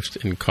in Swift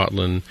and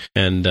Kotlin,"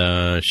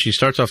 and she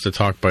starts off the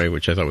talk by,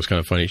 which I thought was kind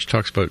of funny. She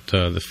talks about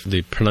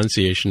the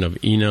pronunciation of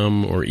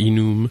enum or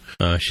enum.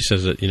 She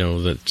says that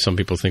that some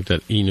people think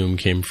that enum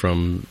came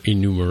from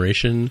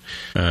enumeration,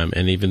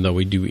 and even though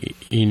we do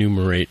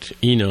enumerate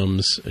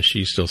enums,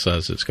 she still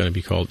says it's going to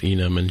be called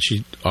enum. And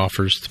she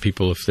offers to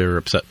people, if they're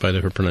upset by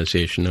her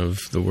pronunciation of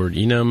the word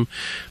enum,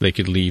 they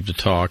could leave the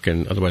talk,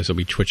 and otherwise they'll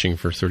be twitching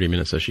for 30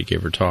 minutes as she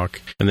gave her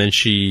talk. And then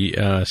she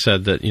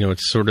said that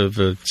it's sort of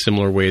a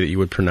similar way that you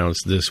would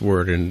pronounce this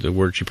word, and the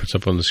word she puts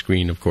up on the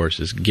screen, of course,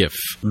 is GIF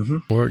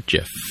or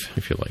GIF,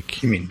 if you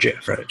like. You mean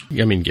GIF, right?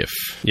 I mean GIF,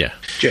 yeah.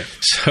 GIF.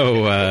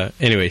 So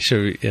anyway,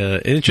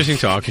 interesting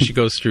talk. She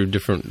goes through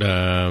different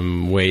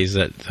ways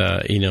that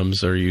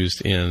enums are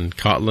used in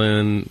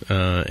Kotlin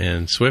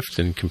and Swift,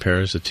 and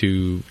compares the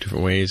two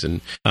different ways,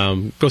 and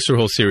goes through a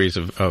whole series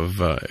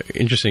of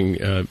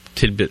interesting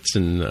tidbits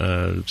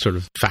and sort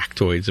of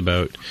factoids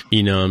about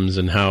enums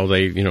and how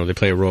they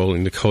play a role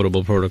in the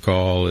Codable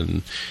protocol,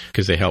 and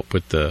because they help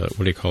with the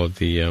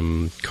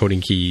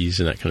coding keys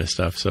and that kind of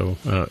stuff. So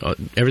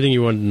everything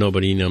you want to know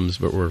about enums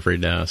but we're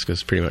afraid to ask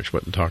is pretty much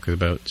what the talk is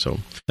about. So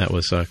that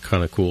was a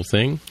kind of cool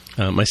thing.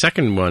 My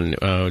second one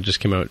just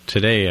came out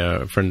today.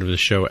 A friend of the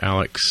show,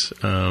 Alex,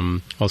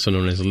 also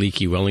known as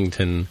Leaky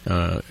Wellington.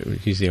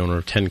 He's the owner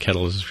of 10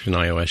 Kettles, an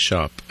iOS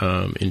shop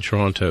in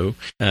Toronto.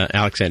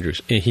 Alex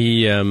Andrews.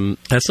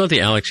 That's not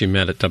the Alex you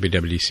met at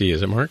WWDC,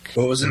 is it, Mark?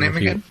 What was the name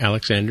again?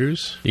 Alex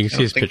Andrews. You can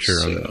see his picture.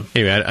 So.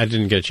 Anyway, I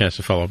didn't get a chance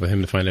to follow up with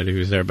him to find out who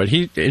was there. But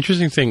the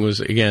interesting thing was,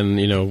 again,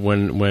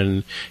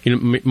 when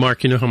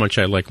Mark, you know how much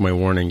I like my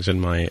warnings in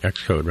my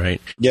Xcode, right?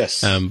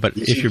 Yes. But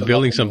if you're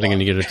building something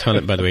and you get a ton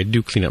of, by the way, I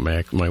do clean up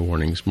my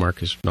warnings.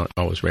 Mark is not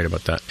always right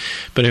about that.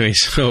 But anyway,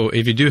 so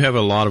if you do have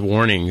a lot of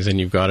warnings and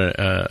you've got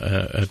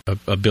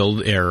a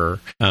build error,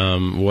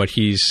 what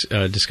he's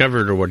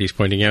discovered, or what he's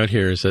pointing out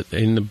here, is that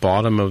in the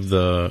bottom of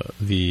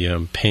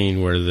the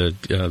pane where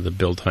the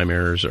build time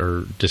errors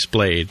are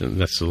displayed, and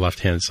that's the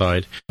left-hand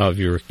side of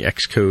your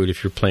Xcode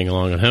if you're playing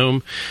along at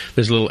home,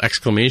 there's a little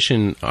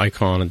exclamation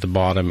icon at the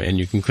bottom, and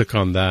you can click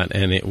on that,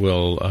 and it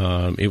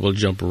will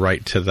jump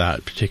right to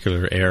that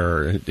particular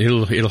error.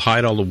 It'll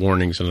hide all the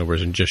warnings, in other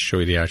words, and just show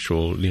you the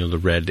actual, the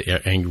red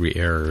angry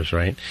errors,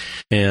 right?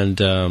 And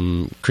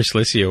Chris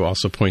Licio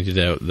also pointed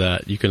out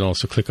that you can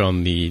also click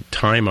on the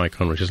time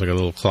icon, which is like a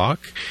little clock,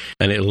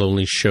 and it'll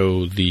only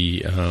show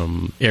the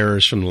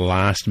errors from the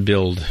last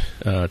build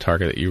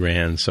target that you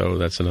ran. So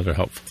that's another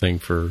helpful thing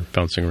for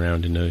bouncing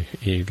around in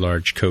a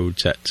large code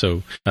set.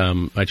 So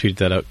I tweeted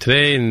that out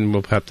today, and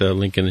we'll have the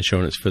link in the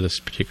show notes for this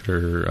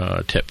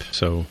particular tip.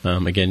 So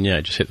again,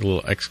 just hit the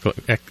little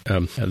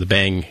the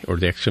bang or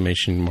the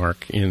exclamation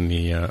mark in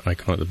the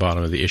icon at the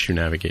bottom of the issue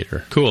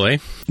navigator. Cool, eh?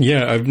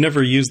 Yeah, I've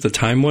never used the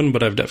time one,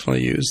 but I've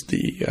definitely used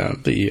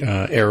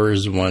the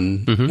errors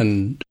one.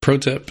 And pro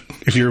tip,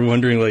 if you're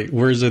wondering, like,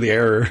 where's the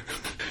error,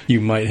 you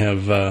might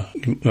have,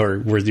 or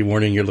where's the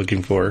warning you're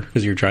looking for,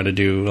 because you're trying to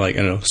do, like, I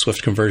don't know,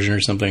 Swift conversion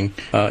or something,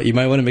 you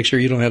might want to make sure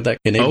you don't have that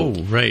enabled.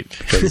 Oh, right.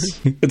 Because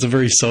it's a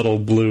very subtle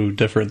blue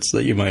difference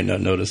that you might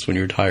not notice when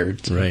you're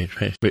tired. So. Right.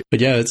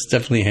 But yeah, it's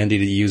definitely handy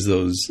to use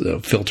those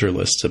filter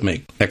lists to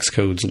make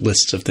Xcode's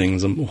lists of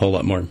things a whole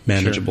lot more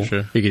manageable.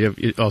 Sure. You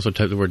could also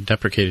type the word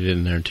deprecated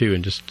in there too,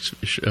 and just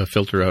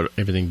filter out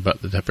everything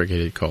but the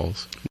deprecated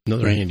calls.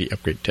 Another handy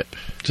upgrade tip.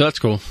 So that's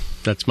cool.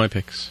 That's my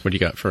picks. What do you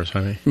got for us,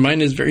 Jaime?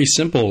 Mine is very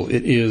simple.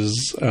 It is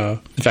the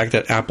fact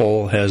that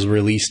Apple has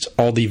released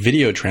all the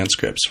video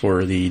transcripts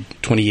for the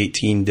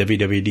 2018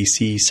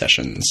 WWDC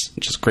sessions,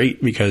 which is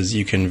great because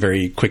you can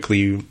very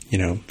quickly,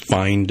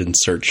 find and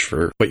search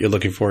for what you're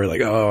looking for.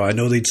 Like, oh, I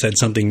know they'd said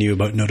something new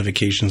about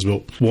notifications,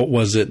 but what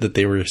was it that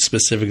they were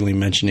specifically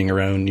mentioning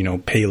around,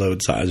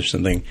 payload size or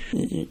something?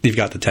 You've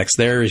got the text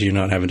there, so you're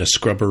not having to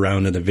scrub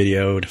around in the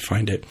video to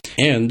find it.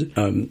 And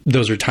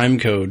those are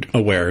timecode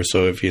aware,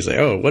 so if you say,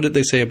 oh, what did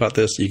they say about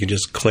this? You can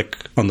just click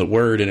on the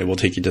word and it will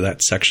take you to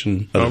that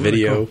section of the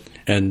video. Really cool.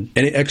 And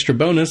any extra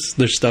bonus,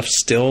 their stuff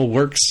still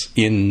works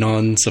in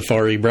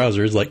non-Safari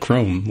browsers like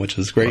Chrome, which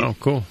is great. Oh,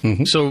 cool.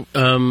 Mm-hmm. So,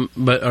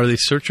 but are they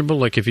searchable?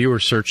 Like if you were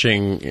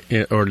searching,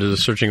 or does the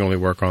searching only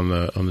work on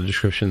the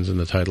descriptions and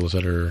the titles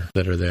that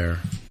are there?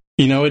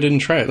 I didn't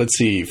try it. Let's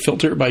see.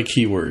 Filter by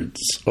keywords.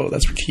 Oh,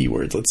 that's for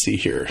keywords. Let's see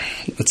here.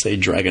 Let's say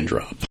drag and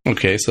drop.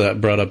 Okay, so that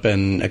brought up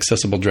an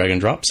accessible drag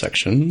and drop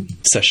session.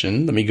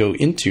 Let me go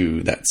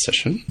into that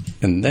session.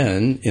 And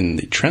then in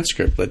the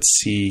transcript, let's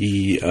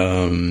see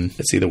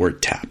the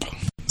word tap.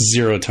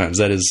 0 times.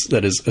 That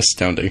is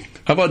astounding.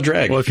 How about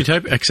drag? Well, if you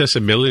type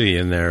accessibility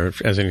in there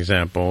as an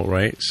example,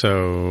 right? So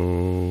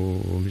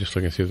I'm just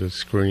looking through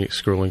this,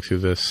 scrolling through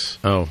this.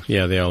 Oh,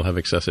 yeah, they all have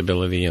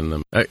accessibility in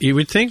them. You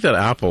would think that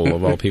Apple,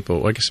 of all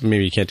people, I guess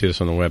maybe you can't do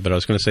this on the web, but I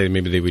was going to say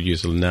maybe they would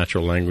use the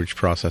natural language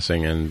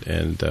processing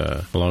and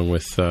along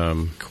with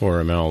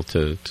Core ML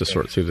to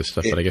sort through this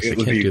stuff, but I guess they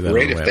can't do that on the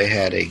web. It would be great if they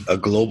had a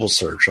global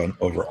search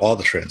over all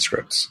the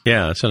transcripts.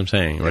 Yeah, that's what I'm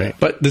saying, right?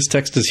 But this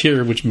text is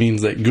here, which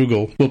means that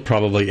Google will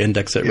probably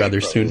index it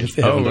rather soon if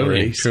they haven't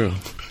already. True.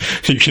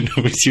 You can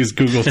always use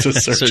Google to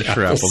search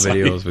for Apple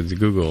videos with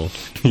Google.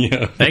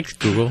 Yeah. Thanks,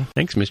 Google.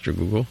 Thanks, Mr.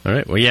 Google. All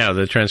right. Well, yeah,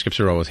 the transcripts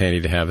are always handy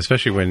to have,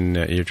 especially when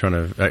you're trying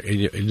to...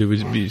 it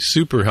would be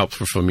super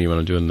helpful for me when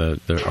I'm doing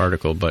the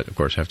article, but of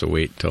course I have to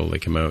wait till they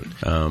come out.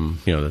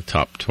 The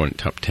top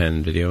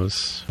 10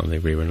 videos on the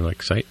Rayner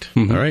site.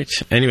 Mm-hmm. All right.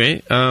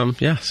 Anyway,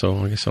 so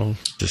I guess I'll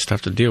just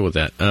have to deal with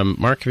that.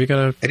 Mark, have you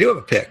got I do have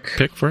a pick.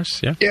 Pick for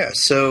us? Yeah. Yeah.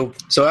 So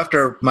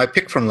after my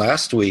pick from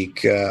last last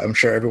week, I'm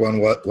sure everyone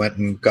went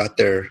and got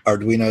their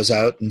Arduinos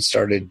out and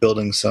started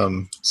building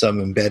some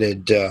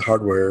embedded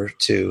hardware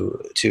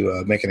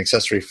to make an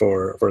accessory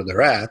for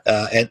their app.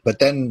 But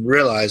then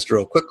realized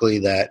real quickly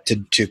that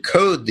to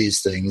code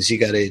these things, you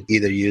got to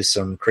either use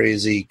some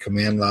crazy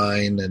command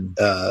line and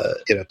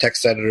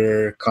text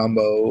editor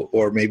combo,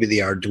 or maybe the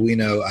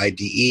Arduino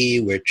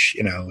IDE, which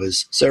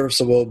is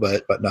serviceable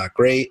but not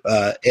great.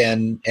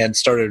 And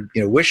started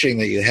wishing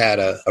that you had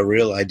a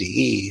real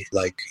IDE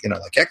like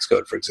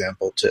Xcode, for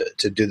example,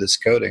 to do this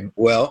coding.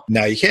 Well,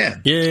 now you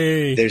can.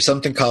 Yay! There's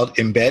something called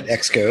Embed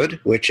Xcode,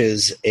 which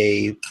is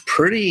a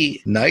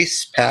pretty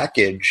nice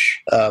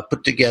package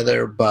put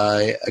together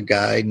by a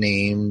guy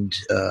named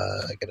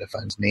I gotta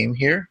find his name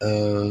here.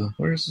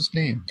 Where is his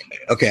name?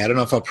 Okay, I don't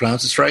know if I'll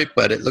pronounce this right,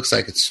 but it looks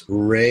like it's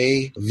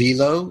Ray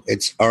Vilo.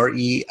 It's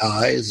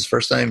REI is his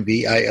first name,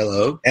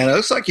 VILO, and it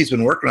looks like he's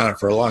been working on it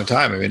for a long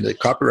time. I mean, the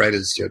copyright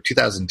is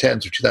 2010 or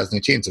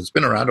 2018, so it's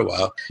been around a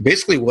while.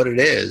 Basically, what it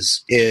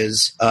is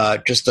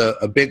just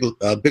a big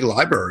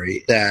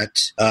library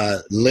that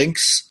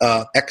links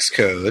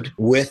Xcode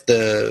with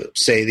the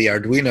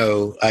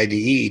Arduino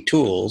IDE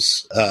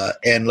tools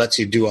and lets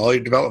you do all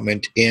your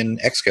development in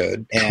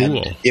Xcode. And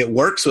cool. It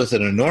works with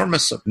an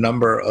enormous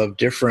number of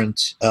different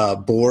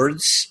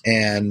boards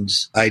and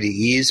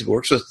IDEs. It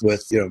works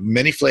with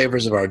many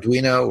flavors of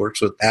Arduino. It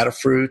works with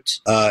Adafruit.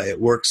 It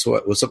works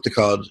with something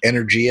called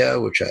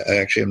Energia, which I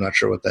actually am not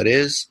sure what that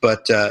is,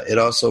 but it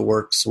also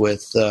works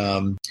with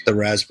the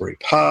Raspberry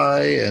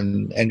Pi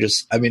and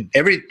just, I mean,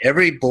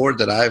 every board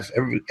that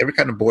every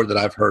kind of board that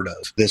I've heard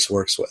of, this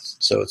works with.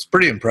 So it's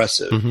pretty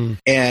impressive,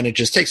 and it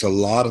just takes a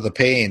lot of the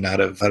pain out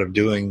of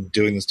doing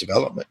this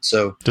development.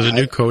 So does it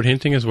do code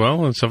hinting as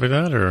well and stuff like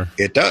that, or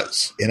it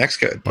does in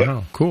Xcode? Wow,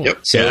 yep. Cool. Yep.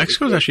 So,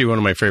 Xcode is actually one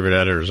of my favorite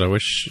editors. I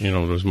wish there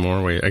was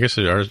more ways. I guess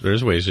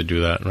there's ways to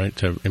do that, right?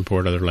 To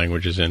import other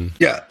languages in.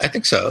 Yeah, I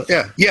think so.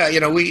 Yeah.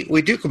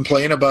 We do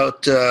complain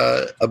about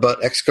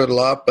Xcode a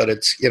lot, but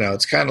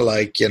it's kind of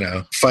like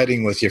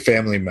fighting with your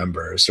family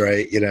members,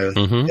 right?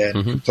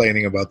 And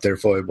complaining about their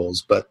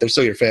foibles, but they're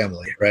still your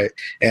family, right?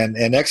 And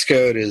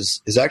Xcode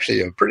is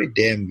actually a pretty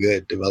damn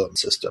good development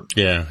system.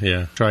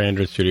 Yeah. Try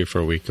Android Studio for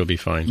a week; you'll be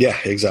fine. Yeah,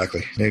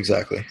 exactly.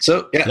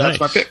 So nice. That's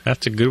my pick.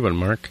 That's a good one,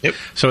 Mark. Yep.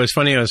 So it's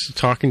funny. I was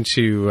talking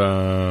to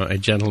a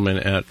gentleman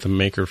at the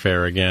Maker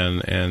Fair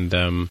again,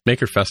 and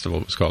Maker Festival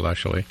it was called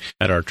actually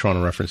at our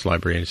Toronto Reference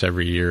Library. And it's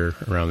every year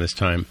around this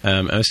time.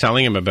 I was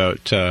telling him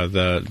about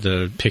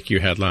the pick you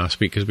had last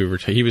week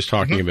because he was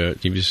talking about,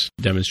 he was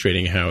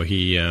demonstrating how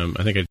he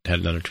I think I had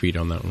another tweet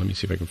on that one. Let me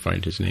see if I can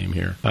find his name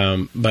here.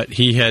 But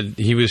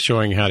he was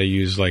showing how to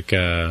use like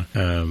a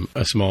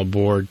small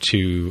board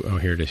to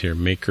here it is here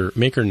Maker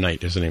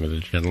Knight is the name of the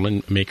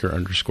gentleman,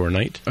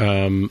 Maker_Knight,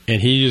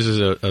 and he uses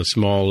a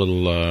small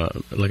little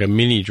like a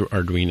mini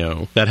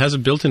Arduino that has a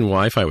built-in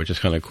Wi-Fi, which is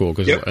kind of cool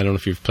because I don't know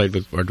if you've played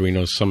with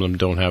Arduinos. Some of them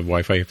don't have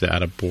Wi-Fi. You have to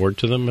add a board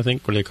to them. I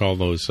think what do they call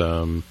those?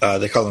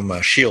 They call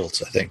them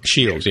shields. I think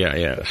shields.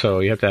 Yeah. So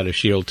you have to add a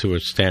shield to a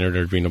standard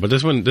Arduino, but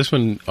this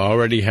one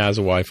already has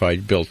a Wi-Fi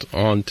built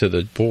onto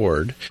the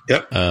board.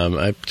 Yep.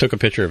 I took a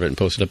picture of it and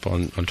posted it up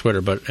on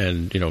Twitter,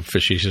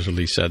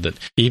 facetiously said that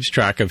he keeps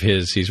track of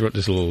he's wrote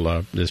this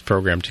little this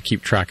program to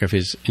keep track of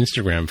his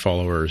Instagram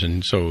followers,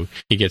 and so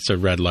he gets a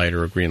red light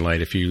or a green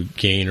light if you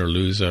gain or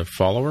lose a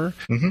follower.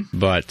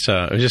 But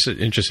it was just an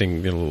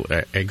interesting little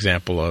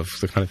example of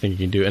the kind of thing you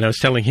can do. And I was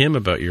telling him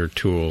about your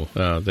tool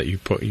that you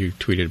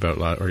tweeted about,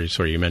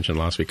 you mentioned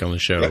last week on the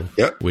show,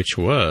 which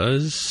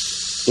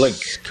was Blink.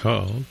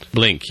 Called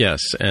Blink,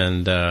 yes.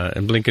 And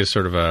Blink is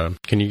sort of a.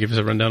 Can you give us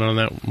a rundown on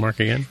that, Mark,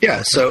 again?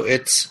 Yeah. So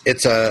it's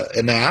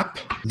an app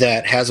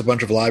that has a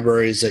bunch of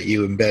libraries that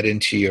you embed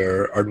into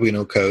your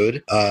Arduino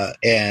code,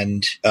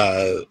 and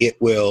it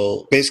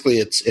will basically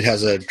it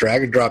has a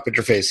drag and drop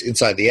interface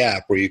inside the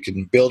app where you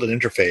can build an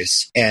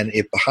interface, and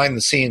it behind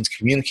the scenes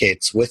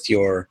communicates with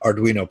your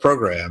Arduino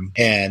program,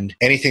 and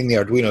anything the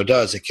Arduino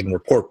does, it can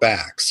report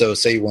back. So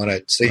say you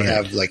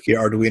have like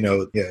your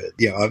Arduino,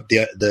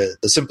 the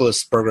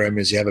simplest program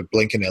is you have a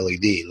blinking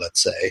LED,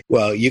 let's say.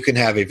 Well, you can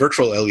have a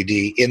virtual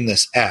LED in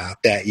this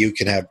app that you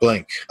can have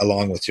blink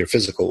along with your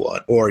physical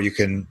one, or you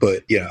can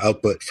put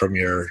output from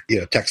your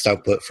text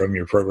output from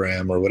your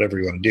program or whatever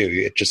you want to do.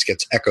 It just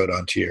gets echoed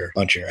onto your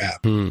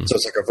app. So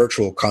it's like a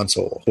virtual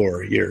console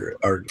for your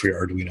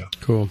Arduino.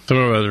 Cool. Some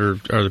of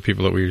other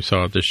people that we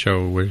saw at this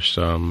show was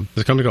there's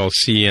a company called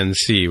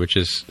CNC, which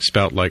is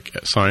spelled like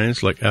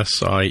science, like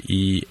SIENSC.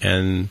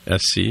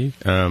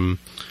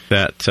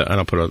 And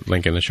I'll put a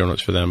link in the show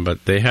notes for them,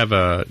 but they have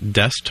a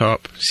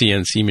desktop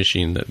CNC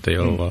machine that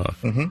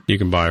you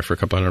can buy for a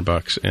couple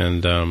 $100,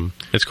 and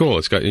it's cool.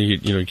 It's got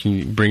you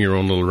can bring your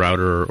own little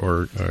router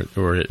or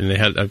and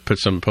I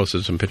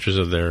posted some pictures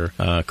of their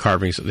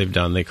carvings that they've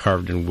done. They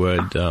carved in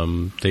wood.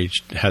 They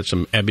had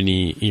some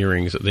ebony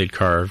earrings that they'd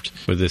carved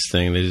with this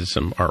thing. They did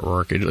some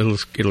artwork.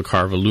 It'll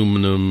carve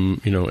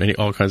aluminum,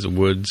 all kinds of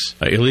woods.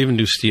 It'll even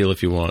do steel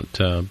if you want.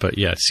 But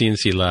yeah,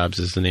 CNC Labs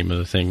is the name of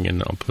the thing,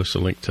 and I'll post a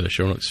link to the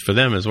show notes for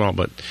them as well.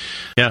 But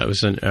yeah, it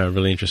was a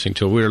really interesting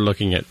tool. We were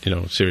looking at,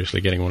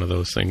 seriously getting one of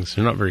those things.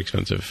 They're not very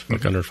expensive,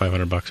 like under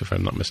 $500 if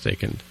I'm not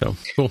mistaken. So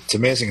cool. It's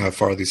amazing how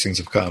far these things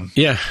have come.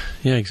 Yeah,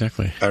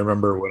 exactly. I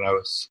remember when I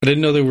was... I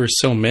didn't know there were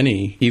so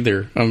many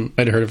either.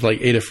 I'd heard of like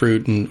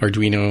Adafruit and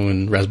Arduino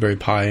and Raspberry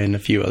Pi and a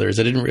few others.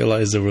 I didn't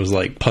realize there was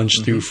like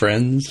Punch Through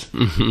Friends,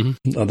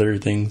 other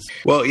things.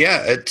 Well,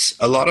 yeah, it's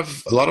a lot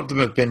of them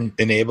have been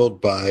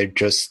enabled by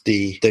just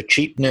the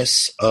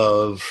cheapness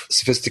of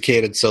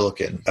sophisticated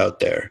silicon out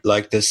there,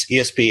 like this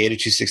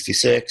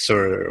ESP8266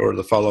 or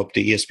the follow up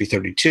to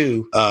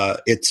ESP32.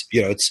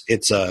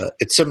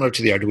 It's similar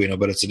to the Arduino,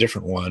 but it's a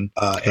different one,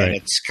 and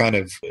it's kind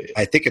of,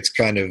 I think it's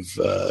kind of,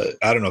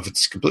 I don't know if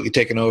it's completely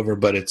taken over,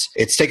 but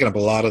it's taken up a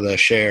lot of the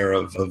share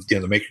of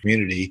the maker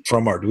community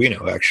from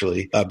Arduino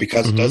actually,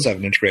 because it does have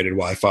an integrated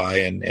Wi-Fi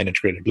and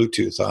integrated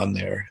Bluetooth on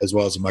there as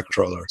well as a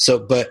microcontroller. So,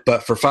 but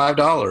for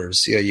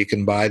 $5, you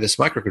can buy this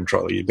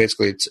microcontroller. You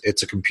basically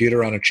it's a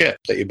computer on a chip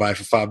that you buy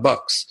for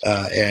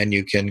 $5, and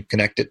you can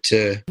connect it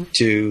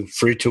to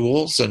free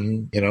tools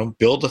and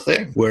build a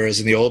thing. Whereas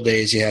in the old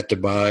days, you had to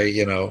buy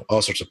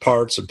all sorts of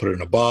parts and put it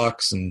in a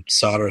box and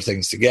solder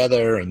things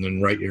together and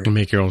then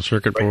make your own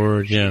circuit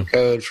board,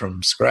 code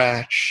from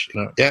scratch.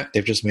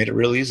 They've just made it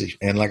real easy.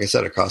 And like I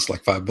said, it costs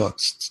like $5.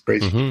 It's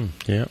crazy.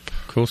 Yeah,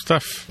 cool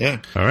stuff. Yeah.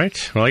 All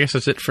right. Well, I guess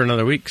that's it for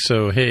another week.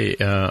 So hey,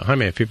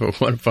 Jaime, if people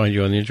want to find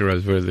you on the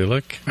interwebs, where do they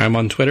look? I'm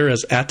on Twitter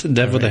as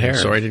 @DevWithAHair.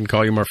 Sorry, I didn't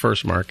call you more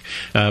first, Mark.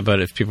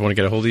 But if people want to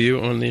get a hold of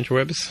you on the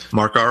interwebs,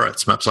 Mark R at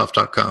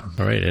smapsoft.com.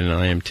 All right, and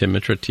I am Tim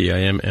Mitra,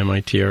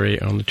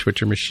 TIMMITRA on the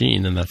Twitter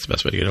machine, and that's the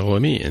best way to get a hold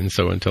of me. And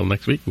so until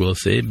next week, we'll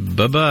say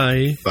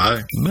bye-bye.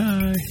 Bye.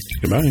 Bye.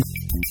 Goodbye.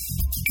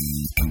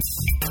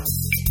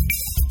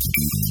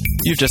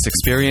 You've just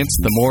experienced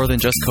the More Than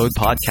Just Code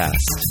podcast.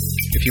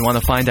 If you want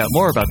to find out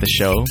more about the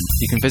show,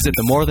 you can visit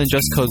the More Than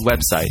Just Code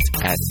website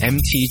at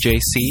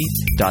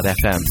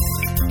mtjc.fm.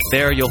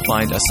 There you'll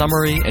find a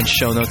summary and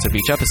show notes of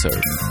each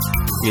episode.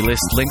 We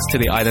list links to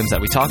the items that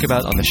we talk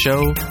about on the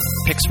show,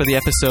 picks for the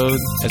episode,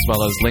 as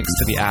well as links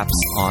to the apps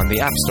on the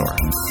App Store.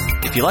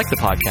 If you like the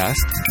podcast,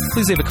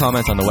 please leave a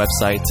comment on the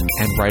website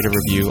and write a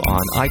review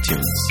on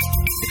iTunes.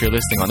 If you're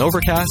listening on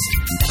Overcast,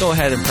 go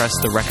ahead and press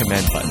the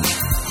recommend button.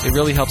 It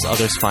really helps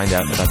others find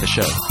out about the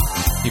show.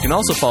 You can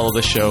also follow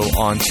the show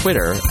on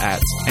Twitter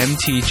at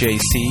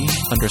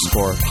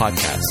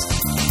MTJC_podcast.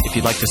 If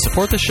you'd like to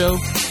support the show,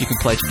 you can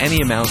pledge any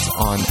amount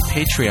on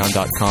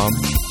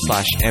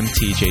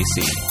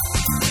patreon.com/MTJC.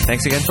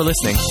 Thanks again for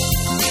listening.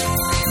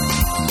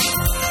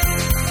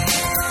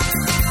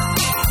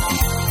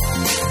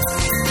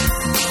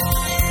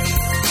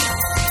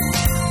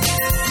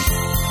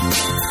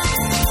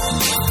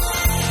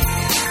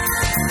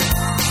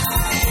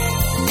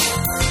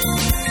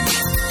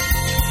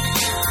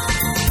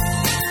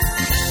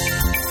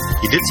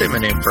 You did say my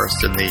name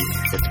first at the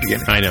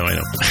beginning. I know.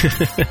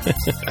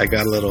 I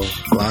got a little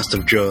blast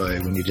of joy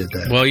when you did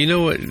that. Well, you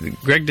know what?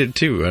 Greg did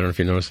too. I don't know if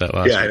you noticed that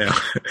last week. I know.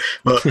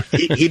 Well,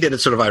 he did it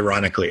sort of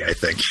ironically, I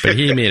think. But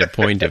he made a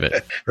point of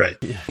it. Right.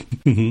 Yeah.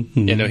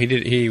 He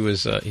did. He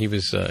was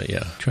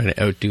trying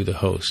to outdo the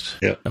host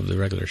of the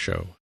regular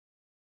show.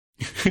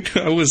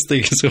 I was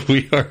thinking, so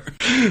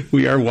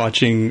we are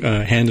watching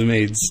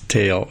Handmaid's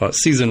Tale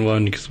season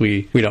 1 because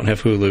we don't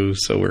have Hulu,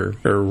 so we're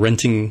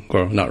renting,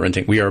 well, not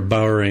renting, we are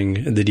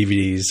borrowing the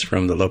DVDs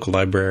from the local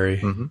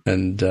library,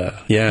 and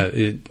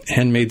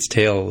Handmaid's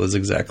Tale is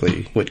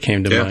exactly what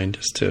came to mind.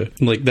 Just to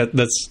like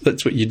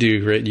that's what you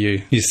do, right?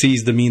 You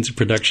seize the means of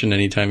production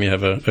anytime you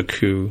have a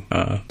coup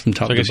from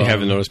top. So I guess to you bottom.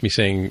 haven't noticed me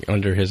saying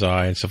under his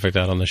eye and stuff like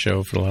that on the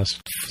show for the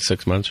last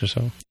 6 months or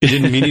so. It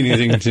didn't mean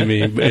anything to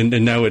me,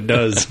 and now it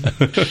does.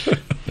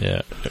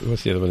 Yeah.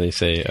 What's the other one they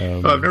say?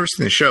 I've never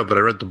seen the show, but I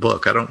read the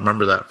book. I don't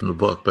remember that from the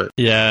book, but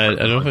yeah, I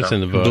don't know if it's in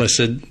the book.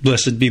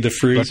 Blessed be the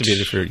fruit. Blessed be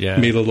the fruit. Yeah.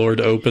 May the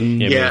Lord open.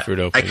 Yeah, may the fruit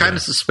open, I kind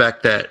of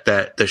suspect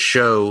that the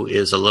show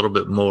is a little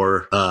bit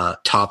more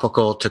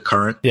topical to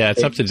current. Yeah,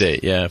 it's up to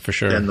date. Yeah, for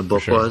sure. Than the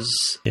book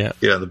was. Yeah,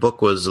 the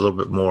book was a little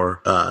bit more.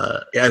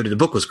 The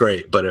book was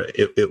great, but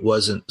it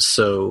wasn't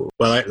so.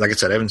 Well, like I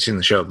said, I haven't seen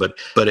the show, but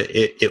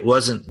it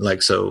wasn't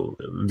like so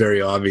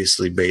very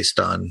obviously based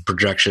on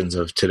projections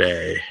of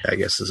today, I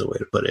guess is a way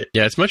to put it.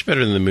 Yeah, it's much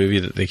better than the movie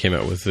that they came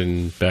out with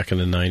back in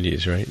the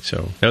 90s, right?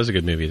 So that was a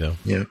good movie, though.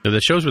 Yeah.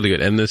 The show's really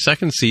good. And the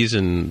second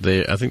season,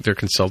 I think they're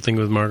consulting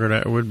with Margaret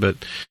Atwood, but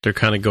they're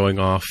kind of going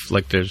off,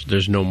 like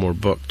there's no more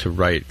book to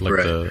write.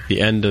 Like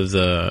the end of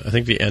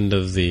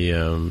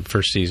the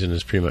first season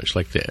is pretty much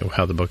like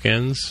how the book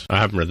ends. I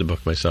haven't read the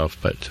book myself,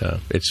 but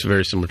it's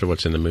very similar to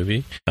what's in the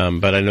movie.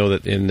 But I know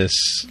that in this,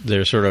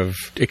 they're sort of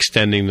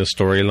extending the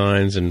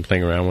storylines and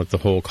playing around with the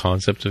whole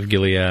concept of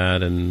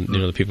Gilead and,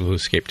 the people who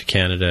escaped to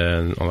Canada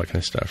and all that kind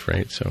of stuff,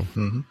 right? So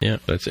yeah,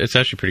 it's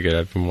actually pretty good.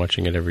 I've been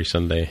watching it every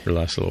Sunday for the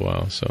last little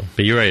while. So,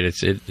 but you're right,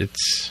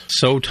 it's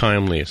so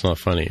timely. It's not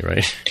funny,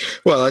 right?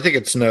 Well, I think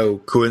it's no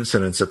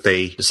coincidence that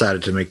they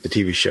decided to make the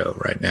TV show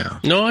right now.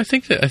 No, I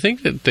think they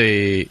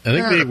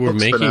were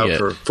making been out it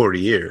for 40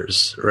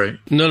 years, right?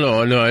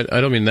 No,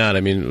 I don't mean that.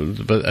 I mean,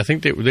 but I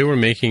think they were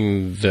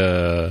making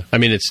the. I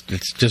mean, it's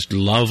just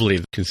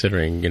lovely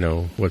considering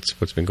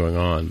what's been going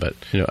on. But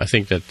I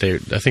think that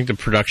the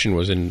production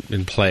was in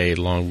play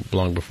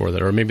long before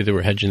that, or maybe they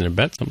were hedging their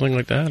bet, something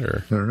like that.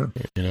 Or I don't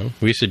know.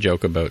 We used to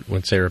joke about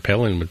when Sarah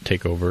Palin would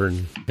take over,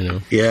 and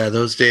Yeah,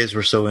 those days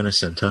were so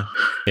innocent, huh?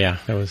 Yeah,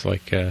 that was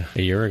like a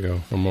year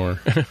ago or more.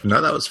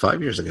 No, that was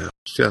 5 years ago.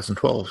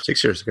 2012,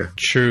 6 years ago.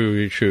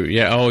 True.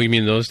 Yeah. Oh, you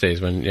mean those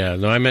days when? Yeah.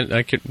 No, I meant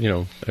I could.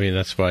 I mean,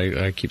 that's why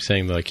I keep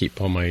saying that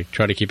I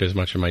try to keep as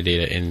much of my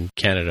data in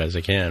Canada as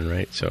I can,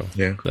 right? So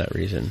yeah, for that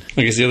reason.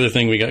 I guess the other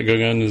thing we got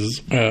going on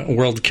is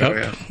World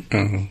Cup,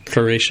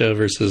 Croatia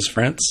versus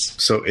France.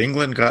 So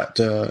England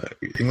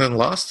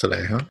lost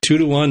today, huh?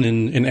 2-1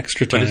 in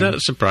extra time. But is that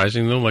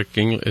surprising though? Like,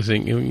 is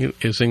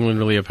England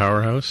really a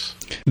powerhouse?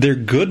 They're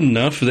good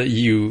enough that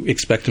you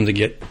expect them to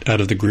get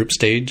out of the group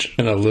stage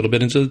and a little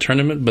bit into the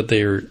tournament, but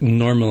they're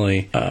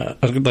normally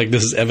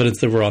this is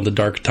evidence that we're on the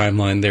dark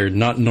timeline. They're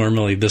not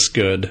normally this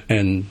good,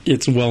 and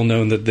it's well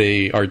known that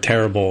they are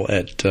terrible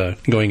at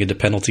going into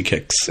penalty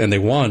kicks, and they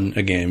won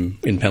a game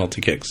in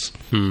penalty kicks.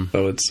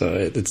 So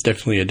it's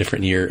definitely a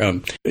different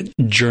year.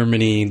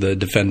 Germany, the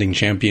defending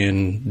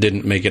champion,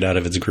 didn't make it out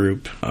of its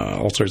group.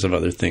 All sorts of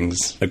other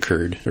things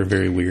occurred. They're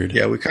very weird.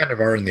 Yeah, we kind of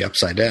are in the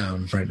upside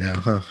down right now,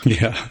 huh?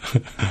 Yeah.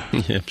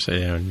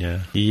 Upside down,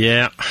 yeah.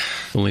 Yeah.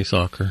 Only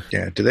soccer.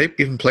 Yeah. Do they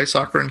even play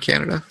soccer in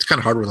Canada? It's kind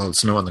of hard with all the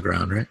snow on the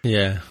ground, right?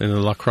 Yeah. In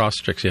the lacrosse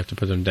tricks, you have to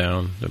put them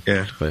down to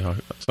play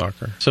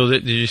soccer. So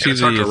did you see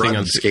the thing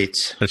on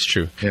skates? That's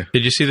true. Yeah.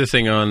 Did you see the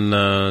thing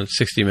on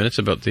 60 Minutes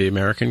about the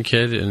American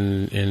kid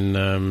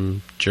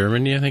in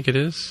Germany, I think it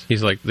is?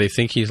 They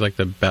think he's like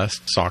the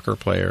best soccer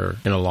player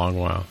in a long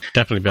while.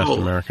 Definitely best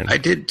American. I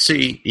did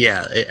see,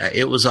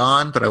 it was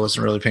on, but I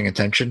wasn't really paying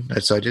attention.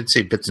 So I did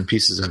see bits and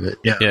pieces of it.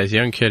 Yeah. Yeah, his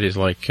young kid is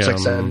like... It's like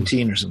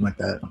 17 or something like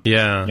that.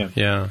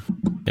 Yeah.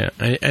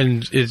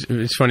 And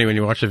it's funny when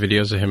you watch the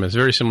videos of him, it's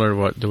very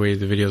similar to the way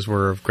the videos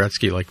were of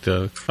Gretzky. Like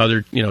the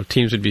other,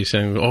 teams would be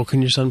saying, "Oh,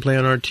 can your son play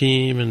on our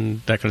team?"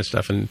 and that kind of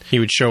stuff. And he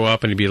would show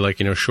up and he'd be like,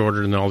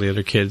 shorter than all the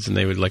other kids, and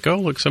they would like, "Oh,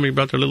 look, somebody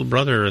brought their little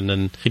brother," and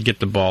then he'd get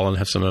the ball and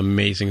have some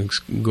amazing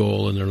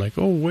goal, and they're like,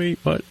 "Oh, wait,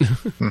 what?"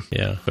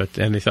 Yeah,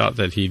 and they thought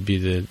that he'd be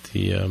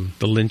the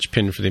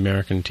linchpin for the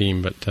American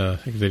team, but I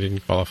think they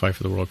didn't qualify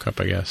for the World Cup,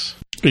 I guess.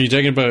 Are you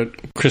talking about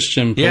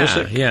Christian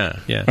Pulisic?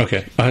 Yeah.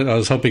 Okay. I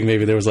was hoping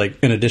maybe there was like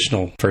an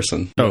additional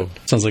person. Oh.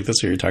 Sounds like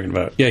that's who you're talking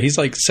about. Yeah, he's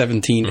like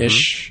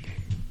 17-ish.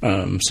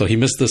 So he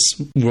missed this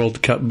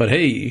World Cup, but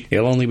hey,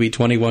 he'll only be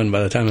 21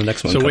 by the time the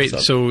next one comes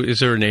up. So is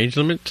there an age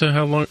limit to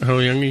how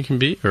young you can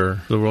be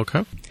for the World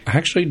Cup? I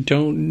actually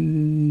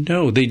don't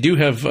know. They do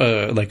have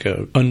like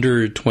a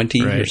under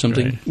 20 or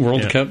something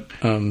World Cup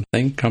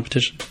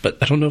competition, but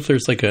I don't know if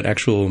there's like an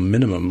actual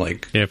minimum.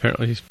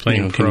 Apparently he's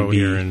playing pro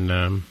here in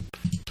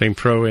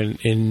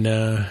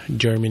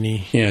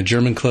Germany. Yeah,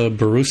 German club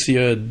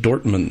Borussia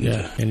Dortmund.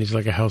 Yeah, and he's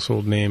like a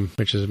household name,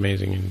 which is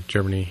amazing in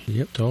Germany.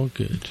 Yep, it's all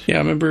good. Yeah, I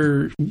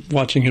remember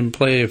watching him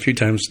play a few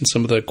times in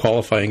some of the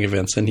qualifying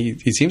events, and he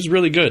seems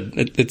really good.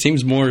 It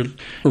seems more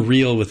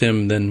real with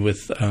him than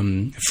with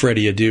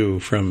Freddie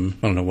Adu from,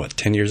 I don't know,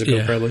 10 years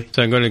ago probably.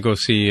 So I'm going to go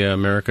see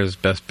America's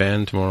Best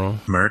Band tomorrow.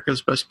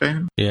 America's Best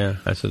Band? Yeah,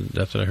 that's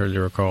what I heard they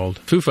were called.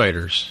 Foo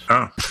Fighters.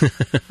 Oh.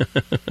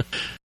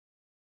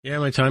 Yeah,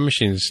 my time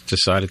machine's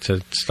decided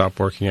to stop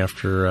working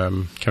after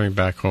coming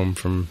back home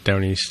from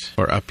down east,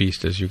 or up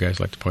east, as you guys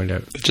like to point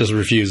out. It just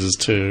refuses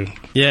to.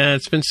 Yeah,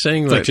 it's been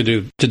saying like to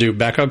do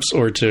backups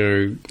or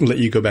to let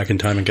you go back in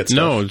time and get stuff.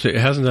 No, it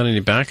hasn't done any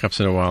backups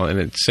in a while, and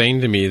it's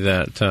saying to me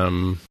that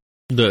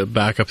the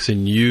backups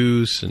in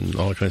use and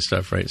all that kind of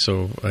stuff, right?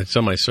 So it's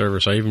on my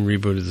server, so I even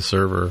rebooted the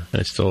server,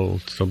 and it's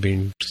still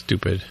being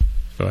stupid.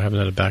 So I haven't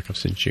had a backup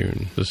since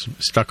June. Just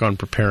stuck on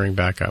preparing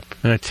backup.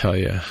 And I tell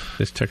you,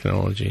 this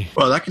technology.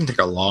 Well, that can take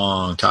a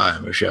long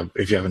time if you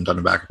haven't done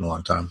a backup in a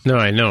long time. No,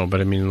 I know, but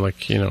I mean,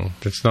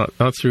 it's not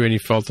through any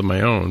fault of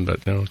my own, but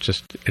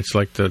it's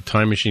like the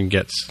time machine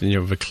gets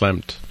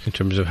verklempt in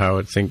terms of how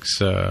it thinks.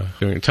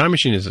 Doing time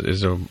machine is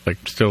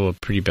still a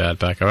pretty bad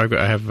backup.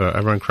 I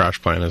run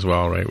CrashPlan as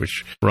well, right,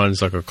 which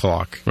runs like a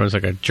clock, runs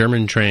like a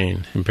German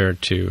train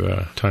compared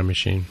to time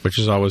machine, which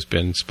has always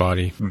been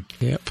spotty.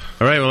 Yep.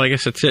 All right, well, I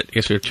guess that's it. I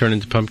guess we've turned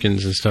into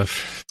pumpkins and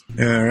stuff.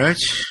 All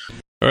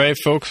right,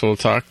 folks. We'll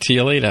talk to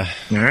you later.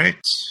 All right.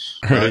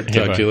 Talk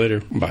to you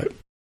later. Bye.